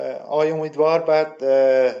آقای امیدوار، بعد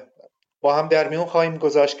با هم در میون خواهیم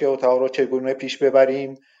گذاشت که اتاق رو چگونه پیش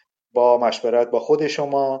ببریم با مشورت با خود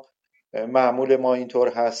شما. معمول ما اینطور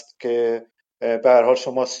هست که به هر حال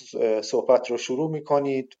شما صحبت رو شروع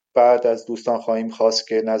میکنید، بعد از دوستان خواهیم خواست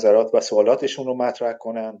که نظرات و سوالاتشون رو مطرح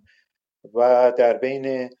کنن و در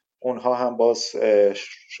بین اونها هم باز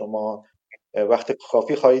شما وقت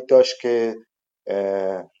کافی خواهید داشت که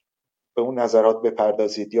به اون نظرات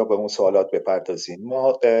بپردازید یا به اون سوالات بپردازید.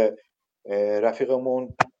 ما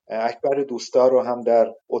رفیقمون اکبر دوستدار رو هم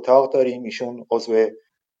در اتاق داریم. ایشون عضو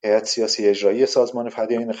هیئت سیاسی اجرایی سازمان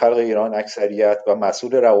فدایین خلق ایران اکثریت و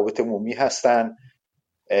مسئول روابط عمومی هستند.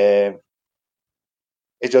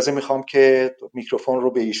 اجازه میخوام که میکروفون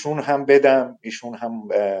رو به ایشون هم بدم، ایشون هم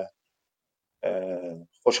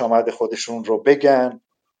خوش آمد خودشون رو بگن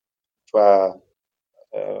و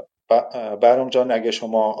برام جان اگه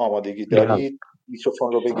شما آمادگی دارید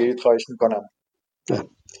میکروفون رو بگیرید، خواهش میکنم.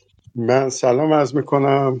 من سلام عرض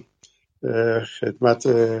میکنم خدمت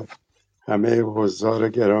همه حضار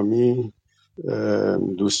گرامی،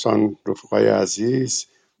 دوستان، رفقای عزیز،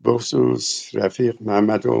 بخصوص رفیق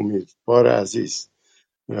محمد و امیدوار عزیز.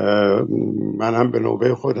 من هم به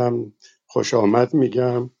نوبه خودم خوش آمد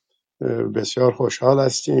میگم. بسیار خوشحال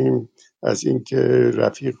هستیم از اینکه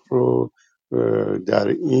رفیق رو در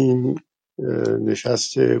این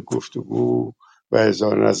نشست گفتگو و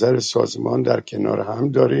اظهار نظر سازمان در کنار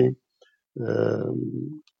هم داریم.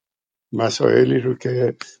 مسائلی رو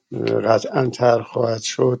که قطعاً طرح خواهد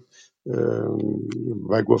شد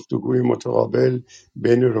و گفتگوی متقابل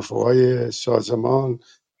بین رفقای سازمان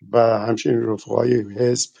و همچنین رفقای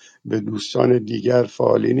حزب به دوستان دیگر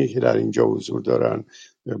فعالینی که در اینجا حضور دارن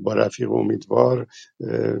با رفیق امیدوار،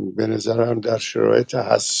 به نظرم در شرایط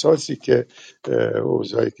حساسی که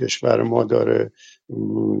اوضاع کشور ما داره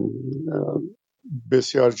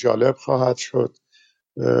بسیار جالب خواهد شد.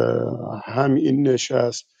 هم این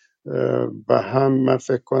نشست و هم من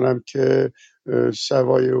فکر کنم که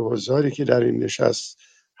سوای حضاری که در این نشست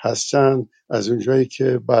هستن، از اونجایی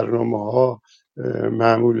که برنامه‌ها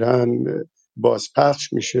معمولاً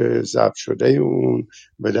بازپخش میشه ضبط شده اون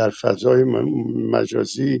و در فضای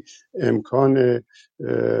مجازی امکان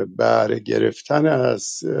بهره گرفتن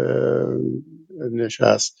از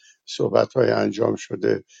نشست صحبت‌های انجام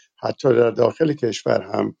شده حتی در داخل کشور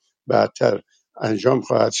هم بعدتر انجام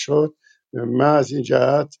خواهد شد. من از این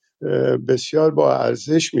جهت بسیار با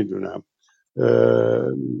ارزش میدونم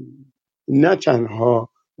نه تنها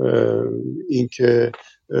اینکه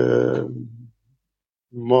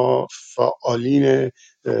ما فعالین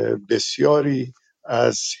بسیاری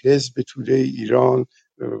از حزب توده ایران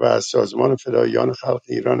و از سازمان فداییان خلق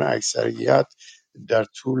ایران اکثریت در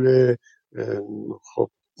طول خب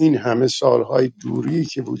این همه سالهای دوری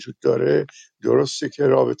که وجود داره، درسته که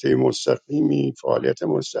رابطه مستقیمی، فعالیت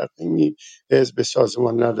مستقیمی حزب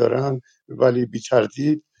سازمان ندارن، ولی بی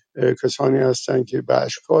تردید کسانی هستن که به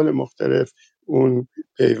اشکال مختلف اون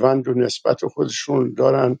پیوند و نسبت خودشون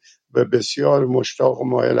دارن و بسیار مشتاق و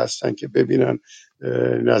مایل هستن که ببینن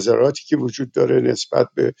نظراتی که وجود داره نسبت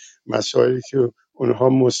به مسائلی که اونها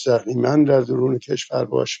مستقیما در درون کشور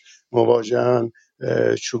باش مواجهن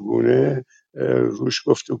چگونه روش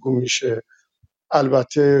گفتگو میشه.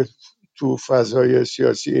 البته تو فضای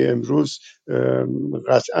سیاسی امروز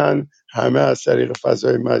قطعا همه از طریق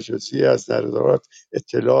فضای مجازی از نظرات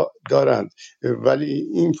اطلاع دارند، ولی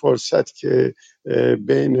این فرصت که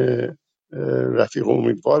بین رفیق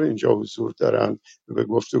امیدوار اینجا حضور دارند و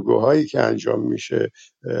گفتگوهایی که انجام میشه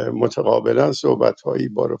متقابلا صحبتهایی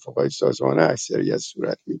با رفقای سازمان اکثریت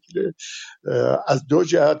صورت میگیره، از دو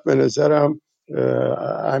جهت به نظرم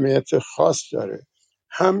اهمیت خاص داره.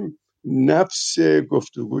 هم نفس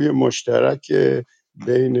گفتگوی مشترک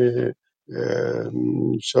بین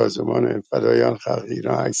سازمان فدایان خلق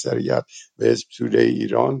ایران اکثریت و حزب توده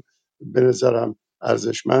ایران به نظرم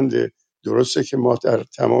ارزشمنده. درسته که ما در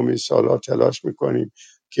تمام این سالها تلاش میکنیم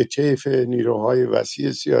که طیف نیروهای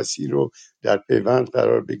وسیع سیاسی رو در پیوند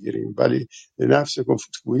قرار بگیریم، ولی نفس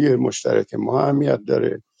گفتگوی مشترک ما اهمیت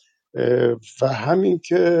داره. و همین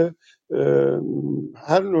که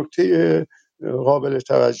هر نکته قابل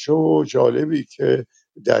توجه و جالبی که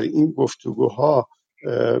در این گفتگوها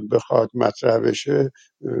بخواد مطرح بشه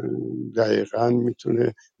دقیقاً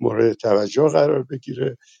میتونه مورد توجه قرار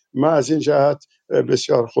بگیره. من از این جهت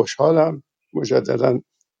بسیار خوشحالم. مجدداً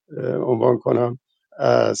عنوان کنم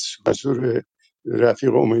از حضور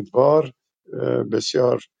رفیق امیدوار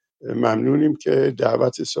بسیار ممنونیم که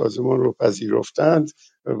دعوت سازمان رو پذیرفتند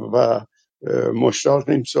و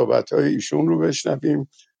مشتاقیم صحبت‌های ایشون رو بشنویم.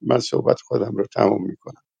 من صحبت خودم رو تمام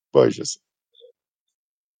میکنم. با اجازه.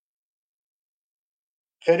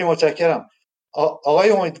 خیلی متشکرم. آقای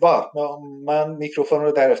امیدوار، من میکروفون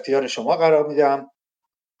رو در اختیار شما قرار میدم.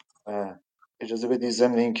 اجازه بدید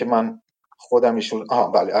ضمن این که من خودم ایشون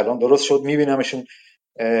بله الان درست شد میبینمشون.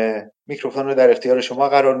 میکروفون رو در اختیار شما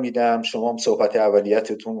قرار میدم. شما هم صحبت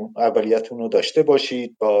اولیتون رو داشته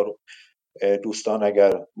باشید با دوستان،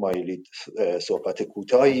 اگر مایلید صحبت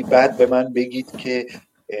کوتاهی، بعد به من بگید که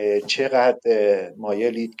چقدر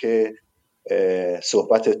مایلید که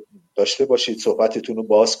صحبت داشته باشید، صحبتتون رو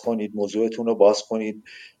باز کنید، موضوعتون رو باز کنید.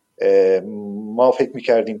 ما فکر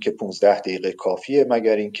میکردیم که 15 دقیقه کافیه،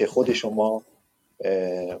 مگر اینکه خود شما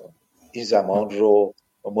این زمان رو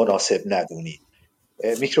مناسب ندونید.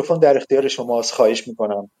 میکروفون در اختیار شماست، خواهش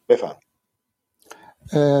میکنم بفرمایید.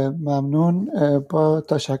 ممنون، با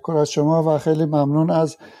تشکر از شما و خیلی ممنون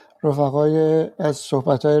از از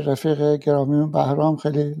صحبت‌های رفیق گرامی بهرام،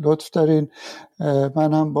 خیلی لطف دارین.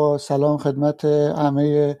 من هم با سلام خدمت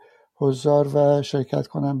همه حضار و شرکت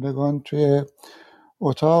کنندگان توی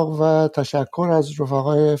اتاق و تشکر از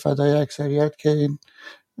رفقای فدای اکثریت که این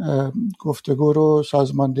گفتگو رو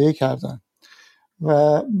سازماندهی کردن.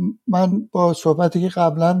 و من با صحبتی که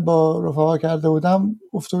قبلا با رفقا کرده بودم،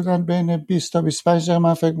 گفته بودن بین 20 تا 25 دقیقه،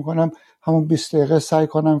 من فکر میکنم همون 20 دقیقه سعی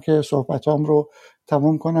کنم که صحبتام رو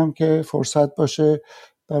تموم کنم که فرصت باشه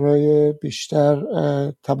برای بیشتر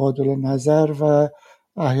تبادل نظر و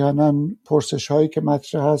احیانا پرسش هایی که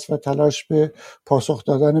مطرح هست و تلاش به پاسخ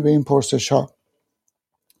دادن به این پرسش ها.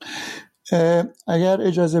 اگر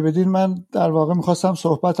اجازه بدین، من در واقع میخواستم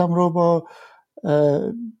صحبتم رو با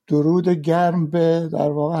درود گرم به در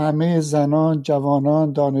واقع همه زنان،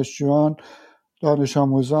 جوانان، دانشجویان، دانش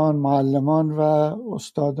آموزان، معلمان و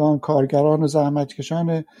استادان، کارگران و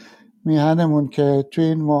زحمتکشان میهنمون که توی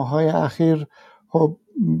این ماه‌های اخیر خب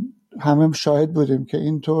همه شاهد بودیم که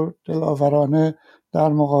اینطور دلاورانه در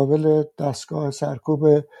مقابل دستگاه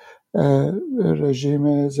سرکوب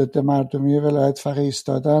رژیم ضد مردمی ولایت فقیه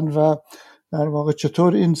ایستادن و در واقع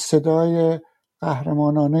چطور این صدای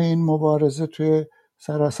قهرمانانه این مبارزه توی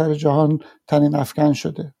سراسر جهان طنین افکن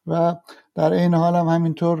شده. و در این حال هم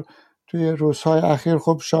همینطور توی روزهای اخیر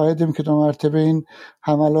خب شاهدیم که 2 مرتبه این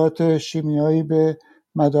حملات شیمیایی به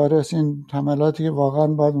مدارس، این حملاتی که واقعا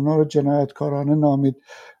باید اونا رو جنایتکارانه نامید،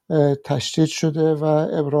 تشدید شده و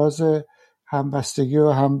ابراز همبستگی و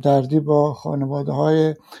همدردی با خانواده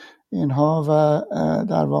های اینها و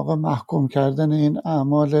در واقع محکوم کردن این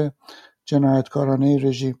اعمال جنایتکارانه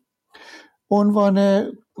رژیم. عنوان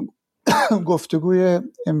گفتگوی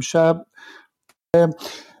امشب،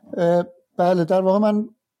 بله در واقع من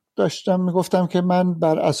داشتم میگفتم که من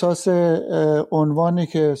بر اساس عنوانی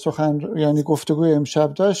که یعنی گفتگوی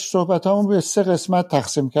امشب داشت، صحبتامو به 3 قسمت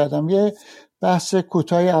تقسیم کردم. یه بحث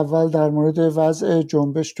کوتاه اول در مورد وضع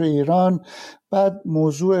جنبش تو ایران، بعد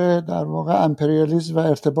موضوع در واقع امپریالیسم و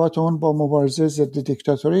ارتباط اون با مبارزه ضد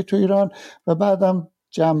دیکتاتوری تو ایران، و بعدم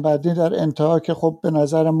جنبندی در انتها که خب به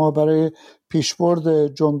نظر ما برای پیشبرد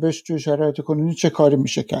جنبش توی شرایط کنونی چه کاری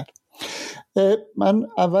میشه کرد. من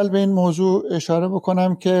اول به این موضوع اشاره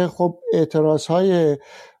بکنم که خب اعتراضهای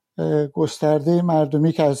گسترده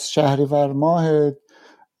مردمی که از شهریور ماه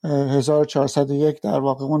 1401 در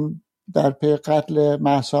واقع اون در پی قتل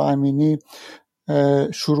مهسا امینی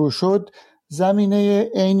شروع شد، زمینه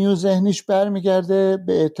عینی و ذهنیش برمیگرده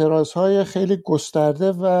به اعتراضهای خیلی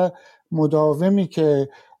گسترده و مداومی که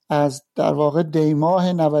از در واقع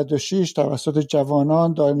دیماه 96 توسط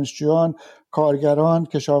جوانان، دانشجویان، کارگران،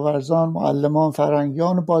 کشاورزان، معلمان،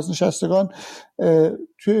 فرهنگیان و بازنشستگان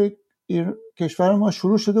توی کشور ما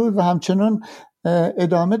شروع شده بود و همچنان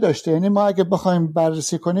ادامه داشته. یعنی ما اگه بخوایم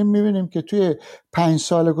بررسی کنیم میبینیم که توی 5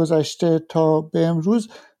 سال گذشته تا به امروز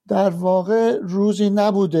در واقع روزی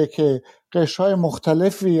نبوده که قشرهای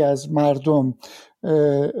مختلفی از مردم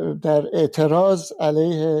در اعتراض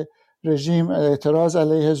علیه رژیم، اعتراض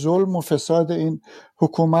علیه ظلم و فساد این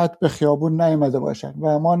حکومت به خیابون نیامده باشند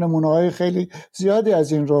و ما نمونه‌های خیلی زیادی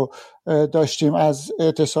از این رو داشتیم، از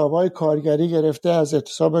اعتصاب‌های کارگری گرفته، از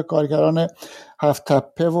اعتصاب کارگران 7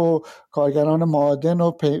 تپه و کارگران معادن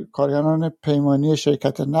و کارگران پیمانی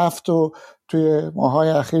شرکت نفت و توی ماه‌های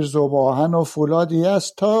اخیر ذوب آهن و فولادی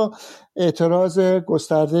است، تا اعتراض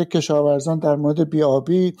گسترده کشاورزان در مورد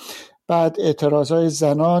بیابی، بعد اعتراضهای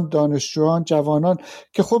زنان، دانشجویان، جوانان،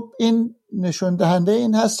 که خب این نشون دهنده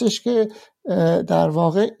این هستش که در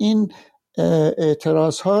واقع این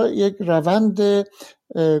اعتراضها یک روند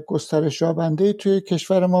گسترش یابنده توی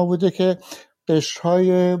کشور ما بوده که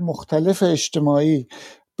قشرهای مختلف اجتماعی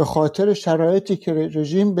به خاطر شرایطی که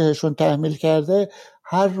رژیم بهشون تحمیل کرده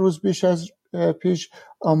هر روز بیش از پیش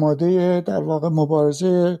آماده در واقع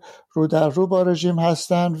مبارزه رو در رو با رژیم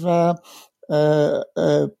هستند و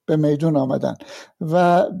به میدون آمدن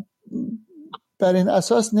و بر این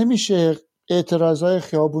اساس نمیشه اعتراضهای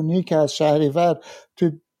خیابونی که از شهریور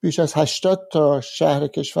توی بیش از 80 تا شهر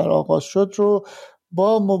کشور آغاز شد رو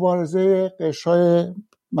با مبارزه قشرهای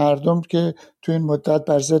مردم که تو این مدت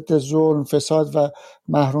بر ضد ظلم، فساد و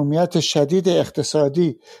محرومیت شدید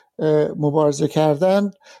اقتصادی مبارزه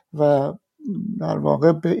کردند و در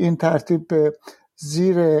واقع به این ترتیب به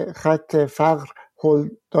زیر خط فقر هل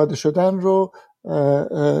داده شدن رو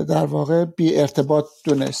در واقع بی ارتباط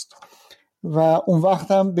دونست و اون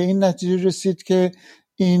وقت هم به این نتیجه رسید که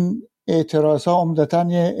این اعتراضها عمدتاً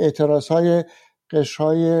اعتراضهای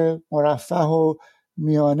قشرهای مرفه و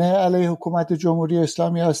میانه علیه حکومت جمهوری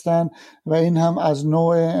اسلامی هستند و این هم از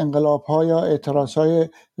نوع انقلاب‌ها یا اعتراضهای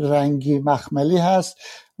رنگی مخملی هست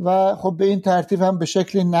و خب به این ترتیب هم به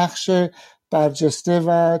شکلی نقش برجسته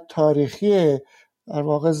و تاریخی در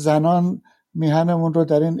واقع زنان میهنمون رو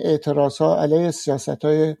در این اعتراضها علیه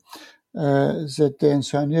سیاست‌های ضد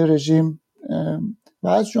انسانی رژیم و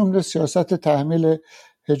از جمله سیاست تحمیل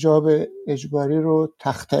حجاب اجباری رو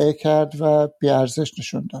تخطئه کرد و بی‌ارزش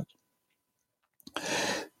نشون داد.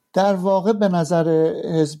 در واقع به نظر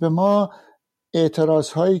حزب ما اعتراض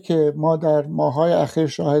هایی که ما در ماه‌های اخیر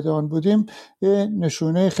شاهد آن بودیم یه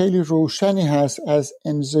نشونه خیلی روشنی هست از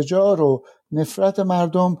انزجار و نفرت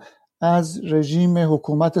مردم از رژیم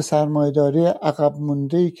حکومت سرمایه‌داری عقب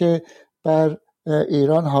مونده‌ای که بر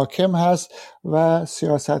ایران حاکم هست و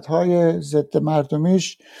سیاست‌های ضد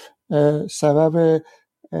مردمیش سبب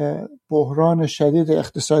بحران شدید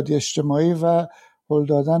اقتصادی اجتماعی و هل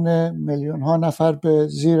دادن میلیون‌ها نفر به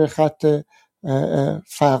زیر خط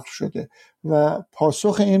فقر شده و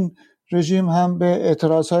پاسخ این رژیم هم به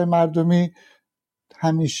اعتراضهای مردمی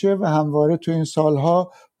همیشه و همواره تو این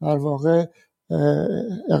سالها در واقع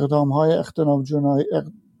اقدام‌های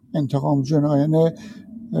انتقام جنایانه،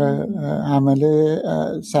 حمله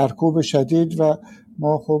سرکوب شدید و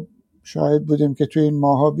ما خب شاهد بودیم که تو این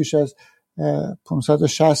ماه‌ها بیش از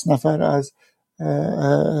 560 نفر از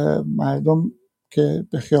مردم که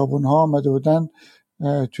به خیابون‌ها آمده بودن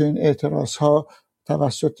تو این اعتراض‌ها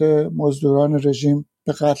توسط مزدوران رژیم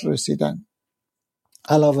به قتل رسیدن،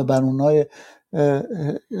 علاوه بر اونهای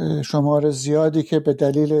شمار زیادی که به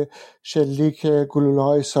دلیل شلیک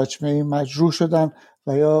گلوله‌های ساچمه‌ای مجروح شدن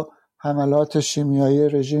و یا حملات شیمیایی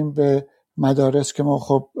رژیم به مدارس که ما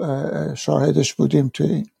خب شاهدش بودیم توی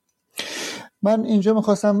این. من اینجا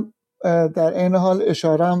میخواستم در این حال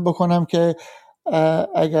اشاره هم بکنم که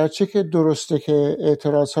اگرچه که درسته که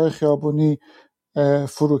اعتراضهای خیابونی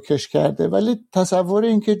فروکش کرده، ولی تصور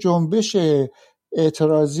این که جنبش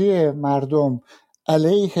اعتراضی مردم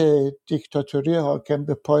علیه دیکتاتوری حاکم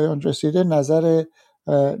به پایان رسیده نظر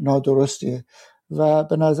نادرستیه و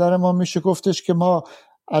به نظر ما میشه گفتش که ما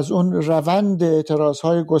از اون روند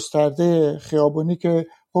اعتراضهای گسترده خیابونی که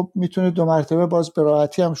خب میتونه 2 مرتبه باز به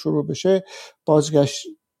راحتی هم شروع بشه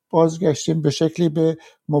بازگشتیم به شکلی به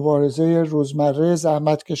مبارزه روزمره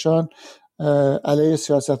زحمتکشان علیه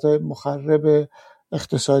سیاست‌های مخرب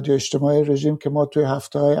اقتصادی و اجتماعی رژیم که ما توی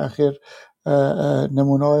هفته‌های اخیر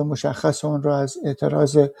نمونه‌های مشخص اون رو از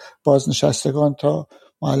اعتراض بازنشستگان تا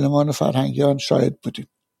معلمان فرهنگیان شاهد بودیم.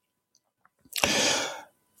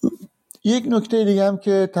 یک نکته دیگه هم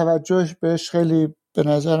که توجهش بهش خیلی به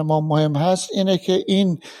نظر ما مهم هست اینه که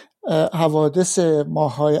این حوادث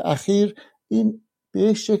ماه‌های اخیر این به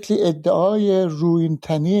یک شکلی ادعای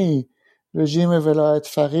رویین‌تنی رژیم ولایت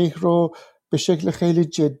فقیه رو به شکل خیلی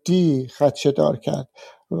جدی خدشه‌دار کرد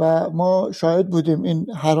و ما شاهد بودیم این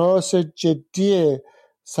هراس جدی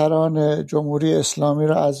سران جمهوری اسلامی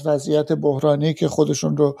رو از وضعیت بحرانی که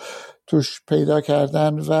خودشون رو توش پیدا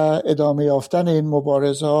کردن و ادامه یافتن این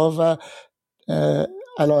مبارزه ها و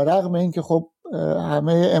علیرغم این که خب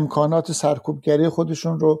همه امکانات سرکوبگری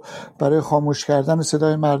خودشون رو برای خاموش کردن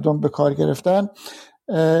صدای مردم به کار گرفتن،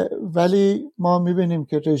 ولی ما میبینیم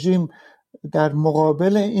که رژیم در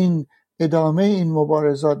مقابل این ادامه این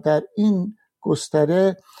مبارزات در این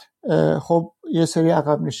گستره خب یه سری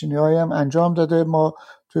عقب نشینی‌هایی هم انجام داده. ما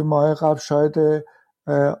توی ماه قبل شاهد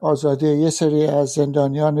آزادی یه سری از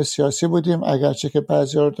زندانیان سیاسی بودیم، اگرچه که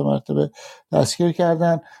بعضی‌ها رو 2 مرتبه دستگیر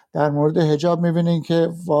کردن. در مورد حجاب می‌بینین که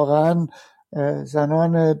واقعاً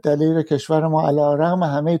زنان دلیر کشور ما علیرغم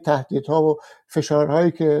همه تهدیدها و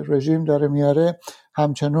فشارهایی که رژیم داره میاره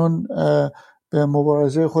همچنان به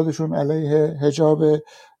مبارزه خودشون علیه حجاب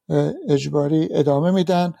اجباری ادامه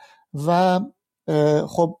میدن و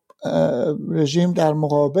خب رژیم در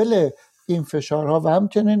مقابل این فشارها و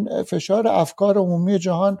همچنین فشار افکار عمومی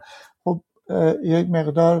جهان خب یک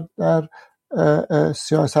مقدار در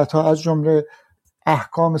سیاست‌ها از جمله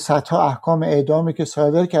صدها احکام اعدامی که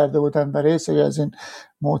صادر کرده بودن برای سری از این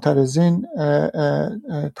معترضین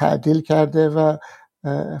تعدیل کرده و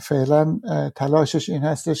فعلا تلاشش این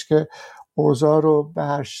هستش که اوضاع رو به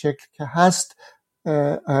هر شکل که هست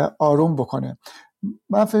آروم بکنه.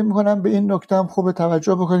 من فکر میکنم به این نکته هم خوب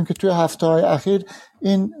توجه بکنیم که توی هفته‌های اخیر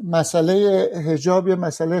این مسئله حجاب یه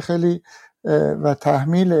مسئله خیلی و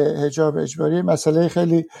تحمیل حجاب اجباری مسئله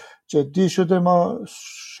خیلی جدی شده. ما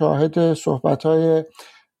شاهد صحبت‌های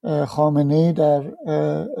خامنه‌ای در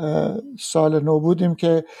سال نو بودیم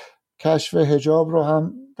که کشف حجاب رو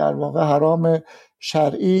هم در واقع حرام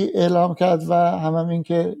شرعی اعلام کرد و هم این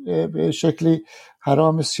که به شکلی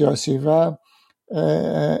حرام سیاسی و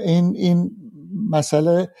این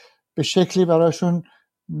مسئله به شکلی براشون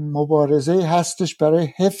مبارزه هستش برای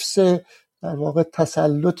حفظ در واقع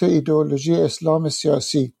تسلط ایدئولوژی اسلام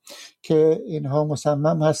سیاسی که اینها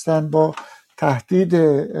مصمم هستند با تهدید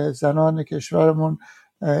زنان کشورمون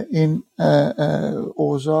این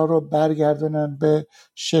اوضاع رو برگردونن به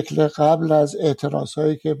شکل قبل از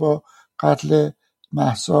اعتراضهایی که با قتل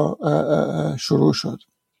مهسا شروع شد.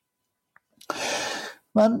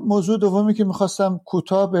 من موضوع دومی که میخواستم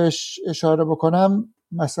کوتاه بهش اشاره بکنم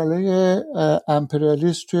مسئله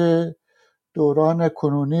امپریالیسم توی دوران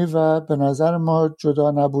کنونی و به نظر ما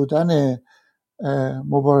جدا نبودن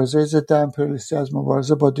مبارزه ضد امپریالیستی از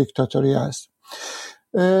مبارزه با دیکتاتوری است.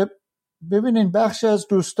 ببینین بخشی از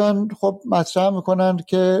دوستان خب مطرح میکنن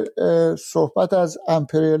که صحبت از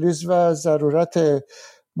امپریالیسم و ضرورت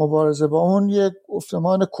مبارزه با اون یک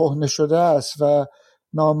گفتمان کهنه شده است و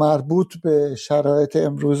نامربوط به شرایط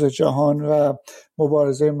امروز جهان و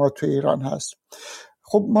مبارزه ما تو ایران هست.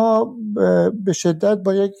 خب ما به شدت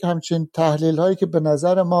با یک همچین تحلیل هایی که به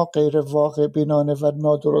نظر ما غیر واقع بینانه و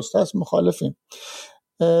نادرست است مخالفیم.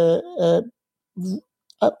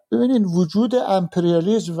 ببینید وجود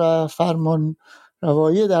امپریالیسم و فرمان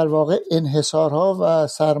روایی در واقع انحصارها و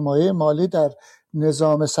سرمایه مالی در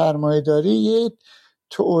نظام سرمایه‌داری یک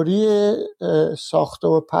تئوری ساخته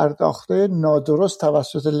و پرداخته نادرست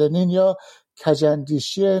توسط لنین یا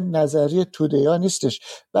کجاندیشی نظری توده یا نیستش،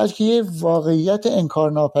 بلکه یه واقعیت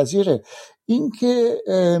انکارناپذیره. این که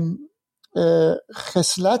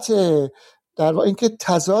خصلت در واقع اینکه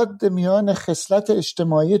تضاد میان خصلت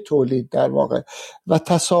اجتماعی تولید در واقع و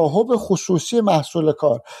تصاحب خصوصی محصول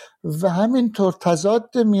کار و همینطور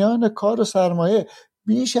تضاد میان کار و سرمایه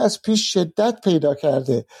بیش از پیش شدت پیدا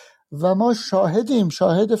کرده و ما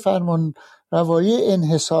شاهد فرمان روایی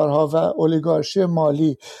انحصارها و اولیگارشی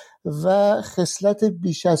مالی و خصلت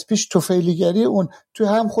بیش از پیش طفیلیگری اون تو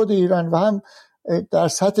هم خود ایران و هم در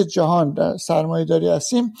سطح جهان در سرمایه داری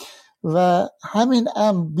هستیم و همین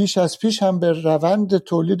بیش از پیش هم به روند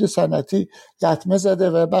تولید صنعتی لطمه زده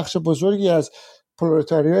و بخش بزرگی از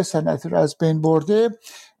پرولتاریای صنعتی رو از بین برده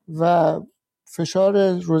و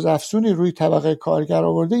فشار روزافزونی روی طبقه کارگر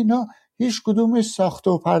آورده. اینا هیچ کدومش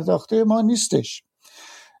ساخته و پرداخته ما نیستش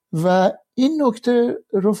و این نکته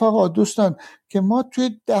رفقا دوستان که ما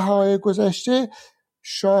توی دهه‌های گذشته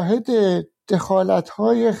شاهد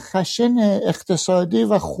دخالت‌های خشن اقتصادی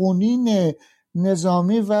و خونین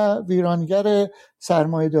نظامی و ویرانگر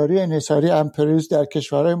سرمایه‌داری انحصاری امپریالیسم در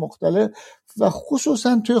کشورهای مختلف و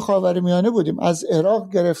خصوصا توی خاورمیانه بودیم، از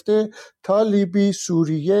عراق گرفته تا لیبی،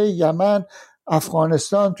 سوریه، یمن،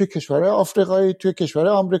 افغانستان، توی کشورهای آفریقایی، توی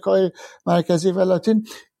کشورهای آمریکای مرکزی و لاتین.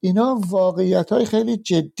 اینا واقعیت‌های خیلی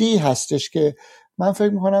جدی هستش که من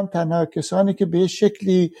فکر می‌کنم تنها کسانی که به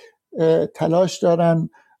شکلی تلاش دارن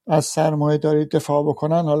از سرمایه‌داری دفاع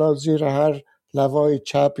بکنن، حالا زیر هر لوای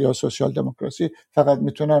چپ یا سوسیال دموکراسی، فقط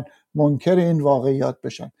میتونن منکر این واقعیات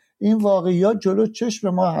بشن. این واقعیات جلو چشم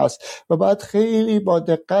ما هست و باید خیلی با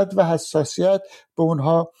دقت و حساسیت به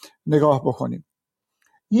اونها نگاه بکنیم.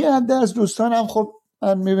 یه عده از دوستان هم خب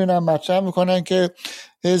من میبینم مطرح میکنن که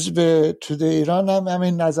حزب توده ایران هم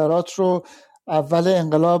همین نظرات رو اول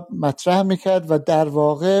انقلاب مطرح میکرد و در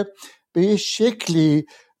واقع به یه شکلی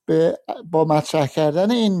با مطرح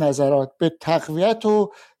کردن این نظرات به تقویت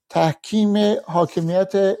و تحکیم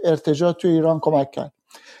حاکمیت ارتجاع تو ایران کمک کرد.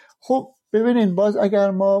 خب ببینین باز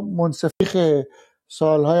اگر ما منصفی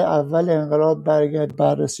سالهای اول انقلاب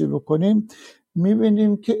بررسی بکنیم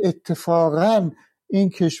میبینیم که اتفاقاً این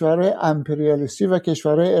کشورهای امپریالیستی و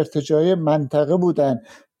کشورهای ارتجاعی منطقه بودن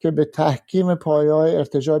که به تحکیم پایه‌های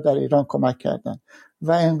ارتجاع در ایران کمک کردند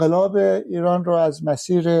و انقلاب ایران رو از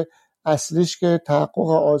مسیر اصلیش که تحقق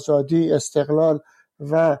آزادی، استقلال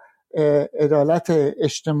و عدالت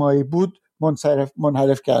اجتماعی بود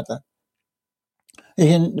منحرف کردند.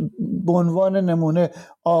 به عنوان نمونه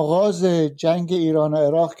آغاز جنگ ایران و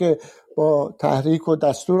عراق که با تحریک و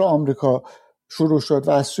دستور آمریکا شروع شد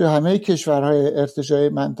و از سوی همه کشورهای ارتجاعی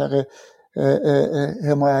منطقه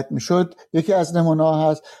حمایت میشد، یکی از نمونه‌ها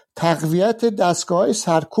هست تقویت دستگاه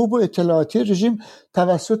سرکوب و اطلاعاتی رژیم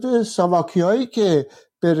توسط ساواکیایی که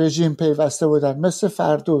به رژیم پیوسته بودن مثل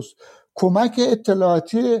فردوس، کمک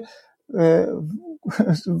اطلاعاتی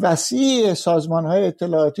وسیع سازمان‌های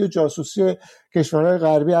اطلاعاتی و جاسوسی کشورهای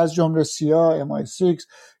غربی از جمله CIA، MI6،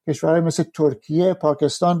 کشورهای مثل ترکیه،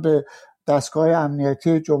 پاکستان به دستگاه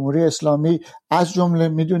امنیتی جمهوری اسلامی، از جمله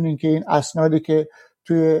میدونین که این اسنادی که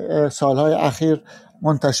توی سالهای اخیر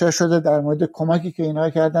منتشر شده در مورد کمکی که اینا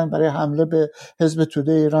کردن برای حمله به حزب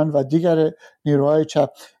توده ایران و دیگر نیروهای چپ،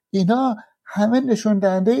 اینا همه نشون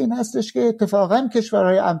دهنده این هستش که اتفاقا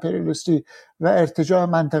کشورهای امپریالیستی و ارتجاع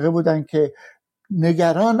منطقه بودن که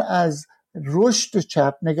نگران از رشد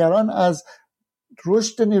چپ، نگران از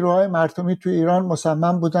رشد نیروهای مردمی توی ایران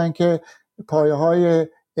مصمم بودن که پایه‌های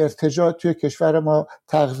ارتجاع توی کشور ما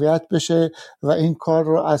تقویت بشه و این کار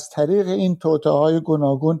رو از طریق این توطئه‌های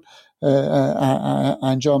گوناگون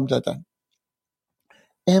انجام دادن.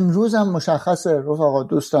 امروز هم مشخصه رفقا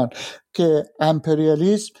دوستان که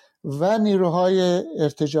امپریالیسم و نیروهای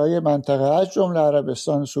ارتجاعی منطقه از جمله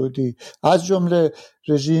عربستان سعودی، از جمله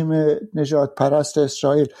رژیم نژاد پرست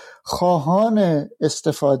اسرائیل، خواهان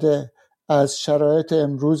استفاده از شرایط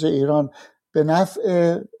امروز ایران به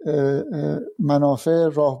نفع منافع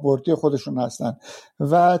راهبردی خودشون هستن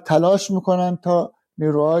و تلاش میکنن تا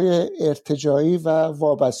نیروهای ارتجاعی و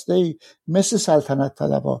وابسته‌ای مثل سلطنت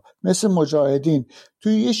طلبها، مثل مجاهدین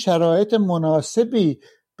توی یه شرایط مناسبی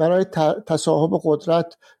برای تصاحب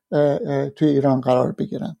قدرت توی ایران قرار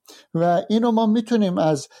بگیرن و اینو ما میتونیم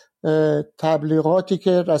از تبلیغاتی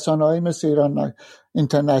که رسانه‌های مثل ایران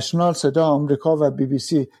اینترنشنال، صدا آمریکا و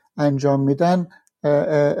BBC انجام میدن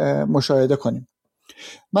مشاهده کنیم.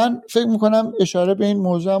 من فکر میکنم اشاره به این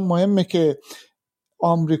موضوع مهمه که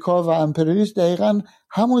آمریکا و امپریالیسم دقیقاً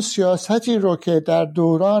همون سیاستی رو که در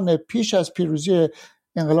دوران پیش از پیروزی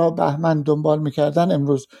انقلاب بهمن دنبال میکردن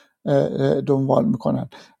امروز دنبال میکنن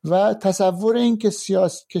و تصور این که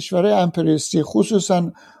کشورهای امپریالیستی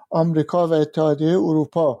خصوصاً آمریکا و اتحادیه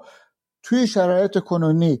اروپا توی شرایط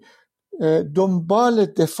کنونی دنبال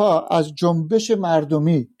دفاع از جنبش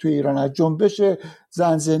مردمی توی ایران، از جنبش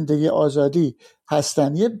زن، زندگی، آزادی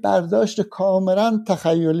هستن، یه برداشت کاملا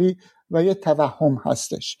تخیلی و یه توهم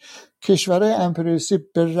هستش. کشورهای امپریالیستی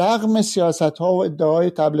به رغم سیاست‌ها و ادعاهای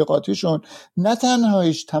تبلیغاتیشون نه تنها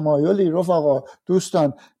هیچ تمایلی رفقا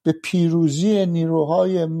دوستان به پیروزی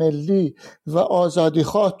نیروهای ملی و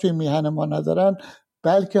آزادیخواه توی میهن ما ندارن،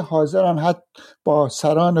 بلکه حاضرن حتی با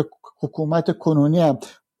سران حکومت کنونی هم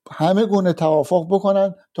همه گونه توافق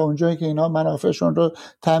بکنن تا اونجایی که اینا منافعشون رو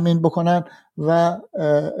تأمین بکنن و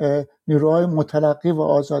نیروهای متلقی و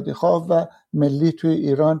آزادیخواه و ملی توی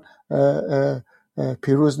ایران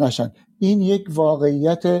پیروز نشن. این یک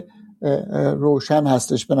واقعیت روشن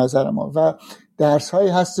هستش به نظر ما و درس هایی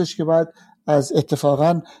هستش که باید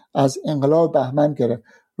اتفاقا از انقلاب بهمن گرفت.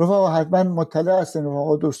 رفقا حتما مطلع هستن،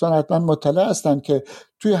 رفقا دوستان حتما مطلع هستن که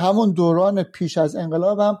توی همون دوران پیش از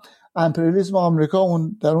انقلاب هم امپریالیسم آمریکا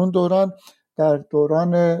در اون دوران، در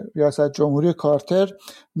دوران ریاست جمهوری کارتر،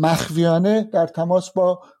 مخفیانه در تماس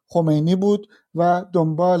با خمینی بود و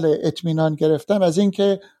دنبال اطمینان گرفتن از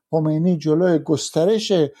اینکه خمینی جلوی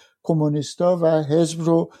گسترش کمونیستا و حزب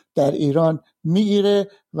رو در ایران میگیره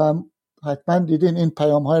و حتما دیدین این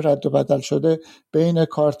پیام‌های رد و بدل شده بین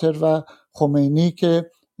کارتر و خمینی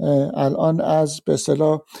که الان از به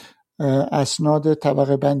اصطلاح اسناد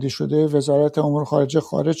طبقه بندی شده وزارت امور خارجه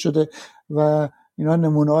خارج شده و اینا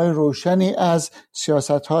نمونه‌های روشنی از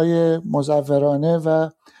سیاست‌های مزورانه و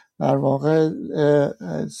در واقع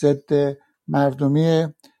ضد مردمی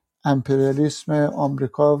امپریالیسم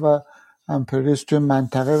آمریکا و امپریالیسم توی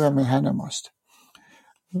منطقه و میهن ماست.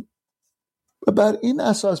 بر این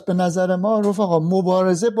اساس به نظر ما رفقا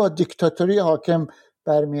مبارزه با دیکتاتوری حاکم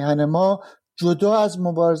بر میهن ما جدا از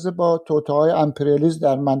مبارزه با توطئه‌های امپریالیسم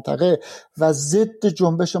در منطقه و ضد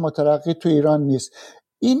جنبش مترقی تو ایران نیست.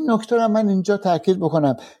 این نکته را من اینجا تاکید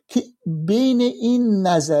بکنم که بین این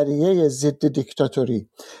نظریه ضد دیکتاتوری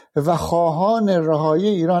و خواهان رهایی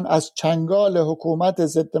ایران از چنگال حکومت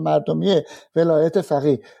ضد مردمی ولایت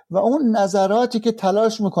فقیه و اون نظراتی که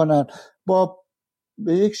تلاش میکنن با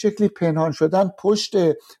به یک شکلی پنهان شدن پشت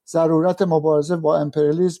ضرورت مبارزه با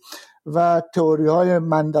امپریالیسم و تئوری‌های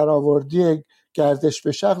مندرآوردی گردش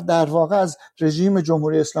به شرق در واقع از رژیم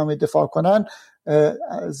جمهوری اسلامی دفاع کنن،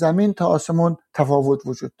 زمین تا آسمون تفاوت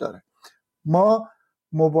وجود داره. ما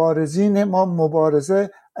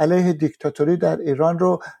مبارزه علیه دیکتاتوری در ایران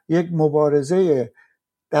رو یک مبارزه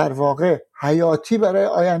در واقع حیاتی برای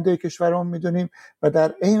آینده کشورمون میدونیم و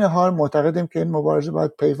در عین حال معتقدیم که این مبارزه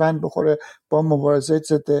باید پیوند بخوره با مبارزه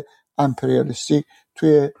ضد امپریالیستی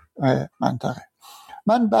توی منطقه.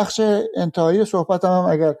 من بخش انتهایی صحبتم هم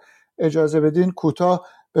اگر اجازه بدین کوتاه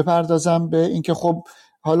بپردازم به اینکه خب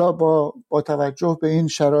حالا با توجه به این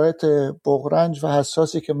شرایط بغرنج و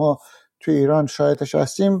حساسی که ما تو ایران شاهدش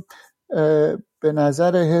هستیم، به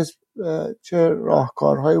نظر حزب چه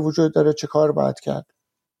راهکارهایی وجود داره، چه کار باید کرد.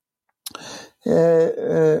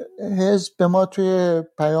 حزب به ما توی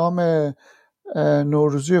پیام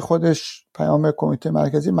نوروزی خودش، پیام کمیته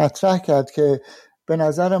مرکزی، مطرح کرد که به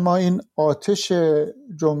نظر ما این آتش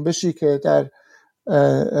جنبشی که در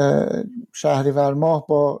شهریور ماه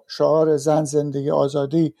با شعار زن، زندگی،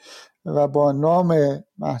 آزادی و با نام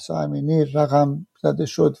مهسا امینی رقم زده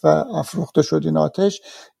شد و افروخته شد، این آتش،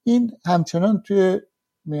 این همچنان توی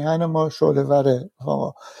میهن ما شعله‌وره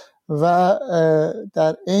و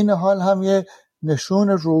در عین حال هم یه نشون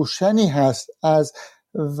روشنی هست از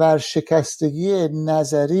ورشکستگی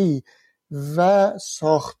نظری و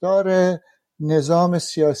ساختار نظام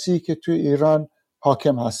سیاسی که توی ایران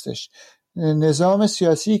حاکم هستش. نظام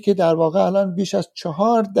سیاسی که در واقع الان بیش از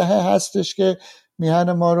 4 دهه هستش که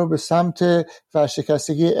میهن ما رو به سمت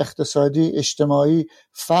ورشکستگی اقتصادی، اجتماعی،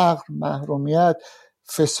 فقر، محرومیت،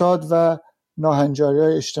 فساد و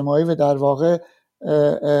ناهنجاری‌های اجتماعی و در واقع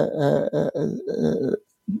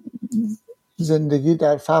زندگی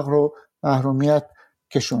در فقر و محرومیت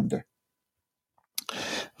کشونده.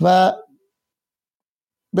 و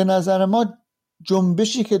به نظر ما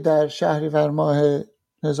جنبشی که در شهریور ماه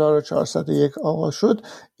 1401 آغاز شد،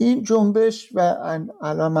 این جنبش و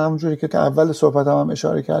الان همونجوری که تا اول صحبتم هم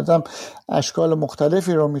اشاره کردم اشکال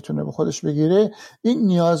مختلفی رو میتونه به خودش بگیره، این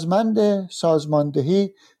نیازمند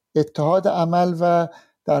سازماندهی، اتحاد عمل و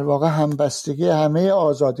در واقع همبستگی همه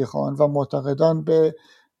آزادیخواهان و معتقدان به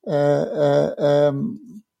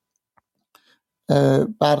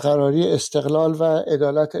برقراری استقلال و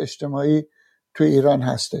عدالت اجتماعی تو ایران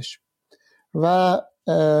هستش. و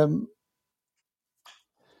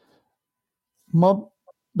ما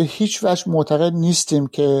به هیچ وجه معتقد نیستیم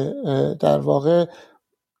که در واقع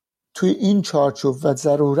توی این چارچوب و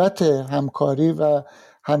ضرورت همکاری و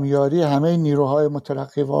همیاری همه نیروهای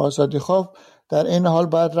مترقی و آزادیخواه، در این حال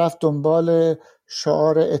باید رفت دنبال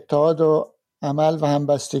شعار اتحاد و عمل و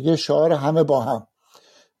همبستگی، شعار همه با هم،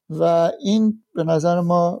 و این به نظر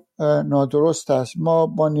ما نادرست است. ما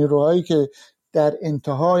با نیروهایی که در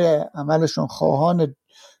انتهای عملشون خواهان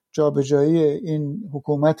جابجایی این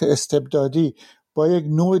حکومت استبدادی با یک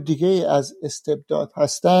نوع دیگه از استبداد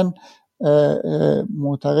هستن،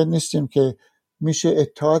 معتقد نیستیم که میشه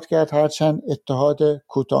اتحاد کرد، هرچند اتحاد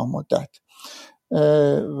کوتاه مدت،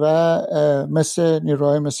 و مثل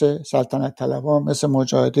نیروهای مثل سلطنت طلبان، مثل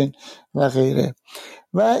مجاهدین و غیره،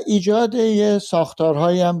 و ایجاد یه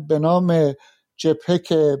ساختارهایی هم به نام جبهه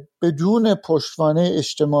که بدون پشتوانه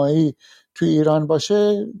اجتماعی تو ایران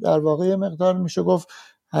باشه، در واقع یه مقدار میشه گفت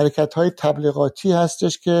حرکت‌های تبلیغاتی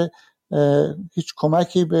هستش که هیچ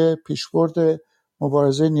کمکی به پیشبرد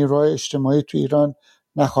مبارزه نیروهای اجتماعی تو ایران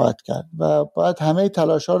نخواهد کرد و باید همه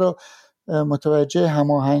تلاش‌ها رو متوجه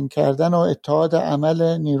هماهنگ کردن و اتحاد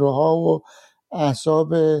عمل نیروها و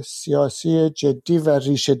احزاب سیاسی جدی و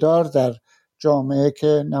ریشه‌دار در جامعه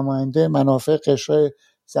که نماینده منافع قشرهای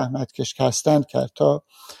زحمتکش هستند کرد تا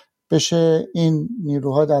بشه این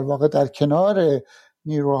نیروها در واقع در کنار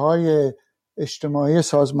نیروهای اجتماعی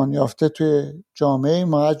سازمان یافته توی جامعه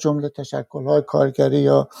ما، از جمله تشکل‌های کارگری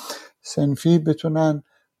یا صنفی، بتونن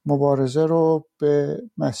مبارزه رو به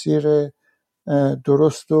مسیر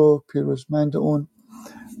درست و پیروزمند اون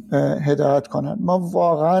هدایت کنن. ما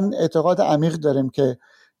واقعا اعتقاد عمیق داریم که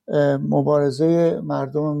مبارزه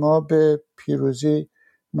مردم ما به پیروزی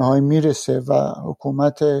نهایی میرسه و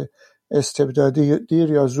حکومت استبدادی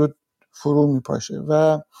دیر یا زود فرو میپاشه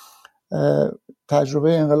و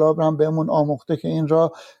تجربه انقلاب هم بهمون آموخته که این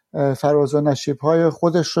را فراز و نشیب‌های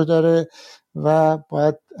خودش رو داره و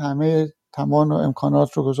باید همه توان و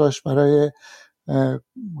امکانات رو گذاشت برای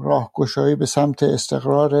راهگشایی به سمت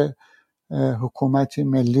استقرار حکومتی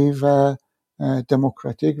ملی و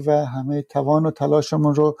دموکراتیک و همه توان و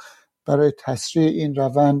تلاشمون رو برای تسریع این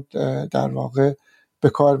روند در واقع به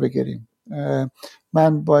کار بگیریم.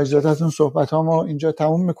 من با اجازهتون صحبتامو اینجا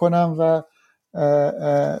تموم میکنم و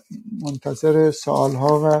منتظر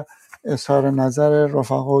سوالها و اظهار نظر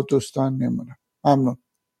رفقا و دوستان میمونم. ممنون.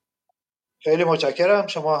 خیلی متشکرم.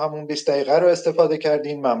 شما همون 20 دقیقه رو استفاده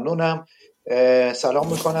کردین. ممنونم. سلام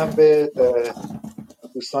میکنم به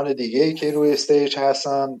دوستان دیگه‌ای که روی استیج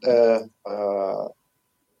هستن،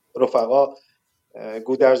 رفقا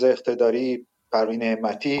گودرز اقتداری، پروین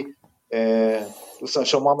همتی. دوستان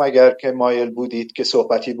شما مگر که مایل بودید که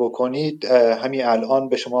صحبتی بکنید، همین الان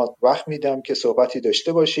به شما وقت میدم که صحبتی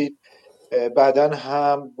داشته باشید. بعداً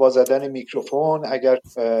هم با زدن میکروفون اگر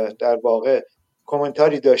در واقع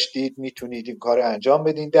کامنتاری داشتید میتونید این کار انجام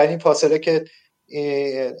بدین. در این فاصله که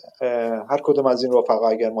هر کدوم از این رفقا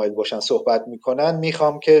اگر مایل باشن صحبت میکنن،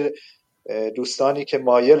 میخوام که دوستانی که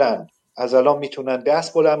مایلن از الان میتونن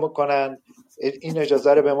دست بلند بکنن. این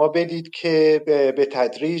اجازه رو به ما بدید که به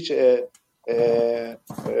تدریج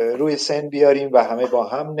روی سن بیاریم و همه با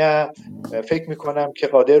هم. نه، فکر میکنم که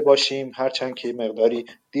قادر باشیم، هرچند که مقداری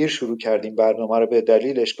دیر شروع کردیم برنامه رو به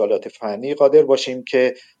دلیل اشکالات فنی، قادر باشیم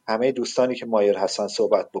که همه دوستانی که مایل هستن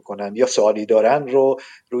صحبت بکنن یا سوالی دارن رو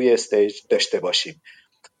روی استیج داشته باشیم.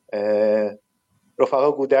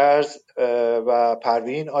 رفقا گودرز و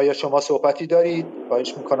پروین، آیا شما صحبتی دارید؟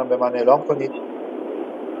 خواهش میکنم به من اعلام کنید.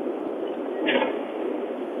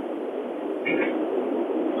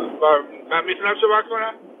 من میتونم صحبت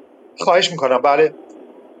کنم؟ خواهش میکنم. بله.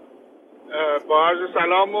 با عرض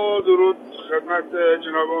سلام و درود خدمت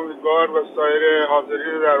جناب امیدوار و سایر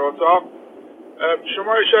حاضرین در اتاق.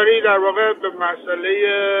 شما اشاره‌ای در واقع به مسئله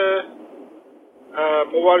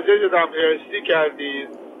مبارزه ضد امپریالیستی کردید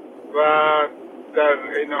و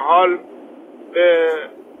در این حال به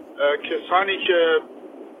کسانی که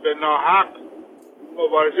به ناحق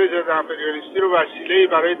مبارزه ضد امپریالیستی رو وسیله‌ای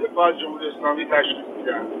برای دفاع از جمهوری اسلامی تشخیص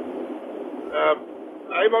میدن.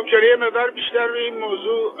 اگه ممکنه یه مقدار بیشتر به این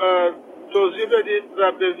موضوع توضیح بدید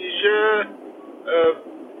و به ویژه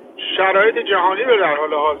شرایط جهانی رو در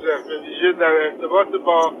حال حاضر، به ویژه در ارتباط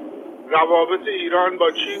با روابط ایران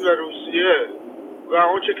با چین و روسیه و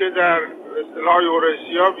اونچه که در اصطلاح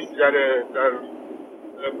یوراسیا میگذره در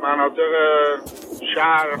مناطق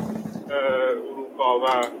شرق اروپا و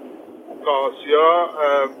آسیا،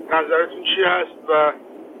 نظرتون چی هست و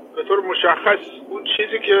به طور مشخص اون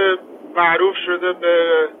چیزی که معروف شده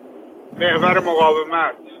به محور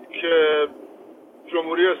مقاومت که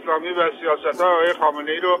جمهوری اسلامی و سیاست‌های آقای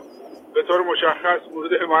خامنه‌ای رو به طور مشخص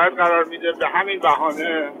مورد حمایت قرار میده، به همین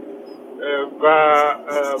بهانه و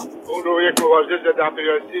اون رو یک مبارزه ضد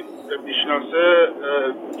امپریالیستی میشناسه،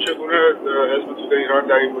 چگونه حزب توده ایران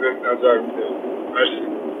در این مورد نظر میده؟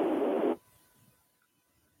 مرسی.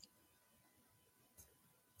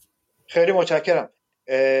 خیلی متشکرم.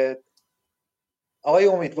 آقای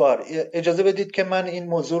امیدوار، اجازه بدید که من این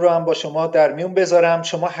موضوع رو هم با شما در میون بذارم.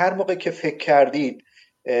 شما هر موقع که فکر کردید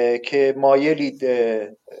که مایلید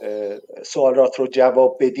سوالات رو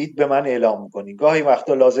جواب بدید به من اعلام کنید. گاهی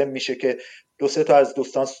وقتا لازم میشه که 2-3 تا از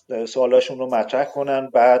دوستان سوالاشون رو مطرح کنن،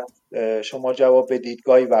 بعد شما جواب بدید.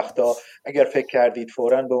 گاهی وقتا اگر فکر کردید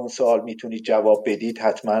فوراً به اون سوال میتونید جواب بدید،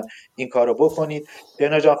 حتما این کار رو بکنید.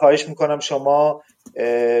 دینا جان، خواهش میکنم شما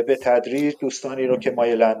به تدریج دوستانی رو که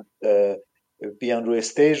مایلن بیان روی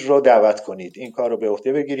استیج رو دعوت کنید، این کار رو به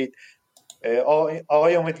عهده بگیرید.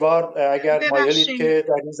 آقای امیدوار، اگر مایلید که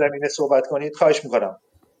در این زمینه صحبت کنید، خواهش میکنم.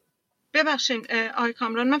 ببخشید آقای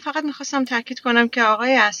کامران، من فقط میخواستم تاکید کنم که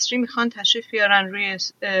آقای عصری میخوان تشریف بیارن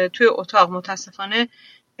توی اتاق. متاسفانه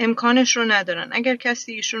امکانش رو ندارن. اگر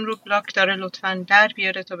کسی ایشون رو بلاک داره لطفاً در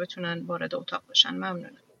بیاره تا بتونن وارد اتاق بشن.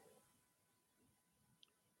 ممنونم.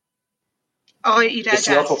 آقای ایرج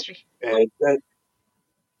بسیار خوب. عصری،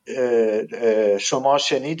 شما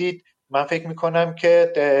شنیدید. من فکر میکنم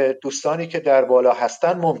که دوستانی که در بالا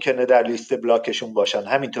هستن ممکنه در لیست بلاکشون باشن،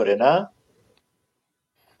 همینطوره نه؟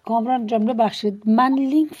 کامران جان ببخشید، من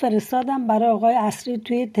لینک فرستادم برای آقای عصری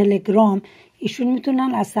توی تلگرام. ایشون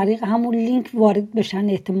میتونن از طریق همون لینک وارد بشن،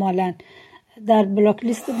 احتمالاً در بلاک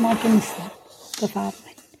لیست ما که نیستن.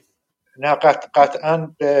 بفرمایید. نه،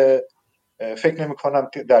 قطعا فکر نمی کنم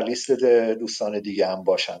که در لیست دوستان دیگه هم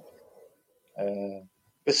باشن.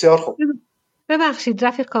 بسیار خوب. ببخشید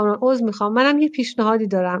رفیق کامران، عذر میخوام، منم یه پیشنهادی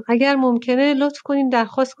دارم. اگر ممکنه لطف کنین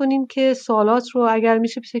درخواست کنین که سوالات رو اگر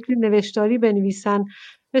میشه به شکل نوشتاری بنویسن،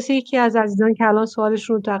 مثل یکی از عزیزان که الان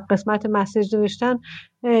سوالشون رو در قسمت مسیج نوشتن.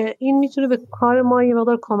 این میتونه به کار ما یه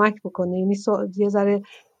مقدار کمک بکنه. یعنی یه ذره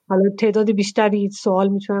حالا تعداد بیشتری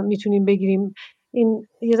سوال میتونیم بگیریم. این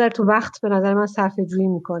یه ذره تو وقت به نظر من صرفه جویی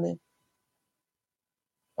میکنه.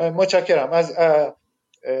 متشکرم. از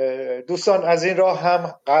دوستان از این راه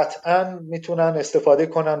هم قطعا میتونن استفاده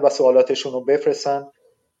کنن و سوالاتشون رو بفرستن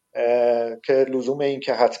که لزوم این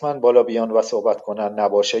که حتما بالا بیان و صحبت کنن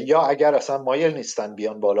نباشه، یا اگر اصلا مایل نیستن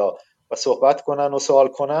بیان بالا و صحبت کنن و سوال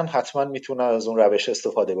کنن، حتما میتونن از اون روش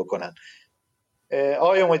استفاده بکنن.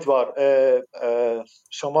 آقای امیدوار،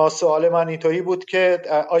 شما سوال من اینطوری بود که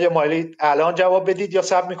آیا مایلید الان جواب بدید یا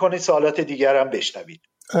صبر میکنید سوالات دیگر هم بشنوید؟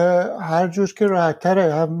 هر جور که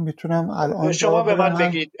راحت‌تره، هم میتونم الان شما به من بدم،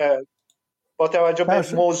 بگید با توجه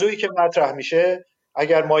به موضوعی که مطرح میشه.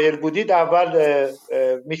 اگر مایل بودید اول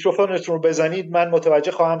میکروفونتون رو بزنید، من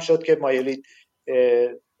متوجه خواهم شد که مایلید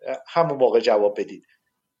همون موقع جواب بدید.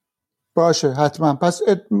 باشه حتما. پس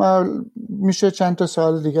میشه چند تا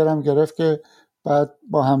سوال دیگر هم گرفت که بعد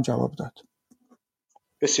با هم جواب داد.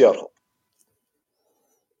 بسیار خوب.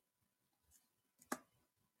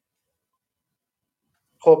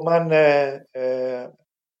 خب من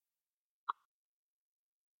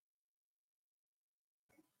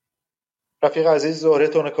رفیق عزیز زهره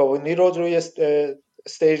تونکاوونی رو روی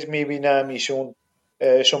استیج میبینم. ایشون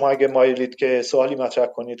شما اگه مایلید که سوالی مطرح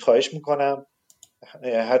کنید خواهش میکنم،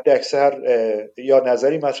 حد اکثر یا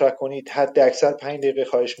نظری مطرح کنید، حد اکثر 5 دقیقه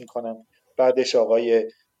خواهش میکنم. بعدش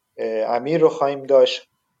آقای امیر رو خواهیم داشت،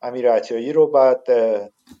 امیر عطیایی رو، بعد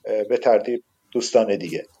به ترتیب دوستان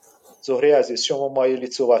دیگه. زهره عزیز شما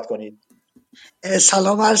مایلید صحبت کنید.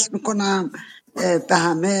 سلام عرض میکنم به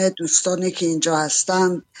همه دوستانی که اینجا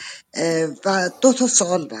هستند و 2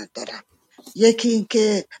 سوال دارم. یکی این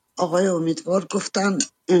که آقای امیدوار گفتن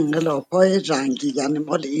انقلاب‌های رنگی، یعنی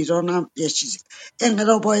مال ایران هم یه چیزی.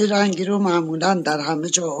 انقلاب‌های رنگی رو معمولا در همه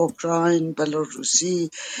جا، اوکراین، بلاروسی،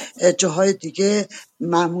 جاهای دیگه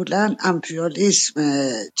معمولا امپریالیسم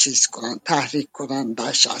تحریک کنن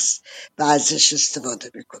بش است و ازش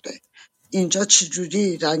استفاده میکنه. اینجا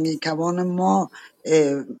چجوری رنگین کمان ما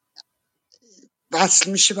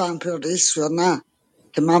وصل میشه به امپریالیسم یا نه،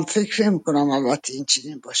 که من فکر میکنم البته این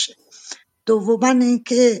چنین باشه. دوما این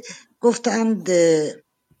که گفتند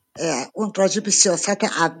اون راجع به سیاست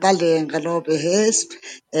اول انقلاب حزب،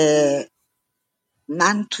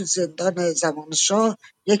 من تو زندان زمان شاه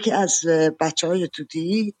یکی از بچهای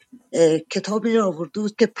توده کتابی رو آورده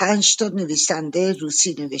بود که 5 نویسنده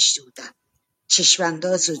روسی نوشته بودن،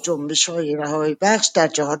 چشمانداز جنبش های رهایی بخش در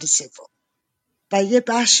جهاد سوم، و یه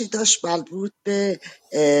بخشی داشت مربوط به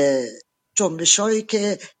جنبش هایی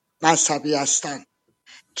که مذهبی هستن،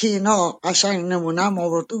 که اینا قشنگ نمونه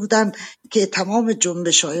آورده بودن که تمام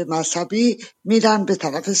جنبش های مذهبی میرن به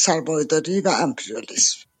طرف سرمایه‌داری و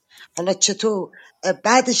امپریالیسم. حالا چطور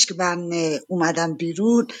بعدش که من اومدم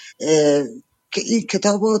بیرون که این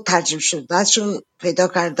کتاب رو ترجمه شد بعدشو پیدا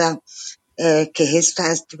کردم که حزب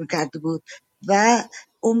ترجمه کرده بود و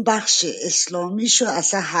اون بخش اسلامیشو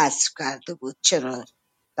اصلا حذف کرده بود. چرا؟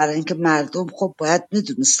 برای اینکه مردم خب باید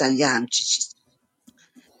میدونستن یه همچی چیز.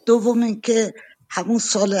 دوم این که همون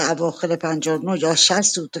سال اواخر 59 یا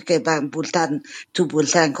 60 بود که من تو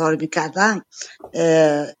بولتن کار میکردم،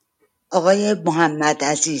 آقای محمد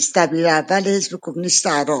عزیز دبیر اول حزب کمونیست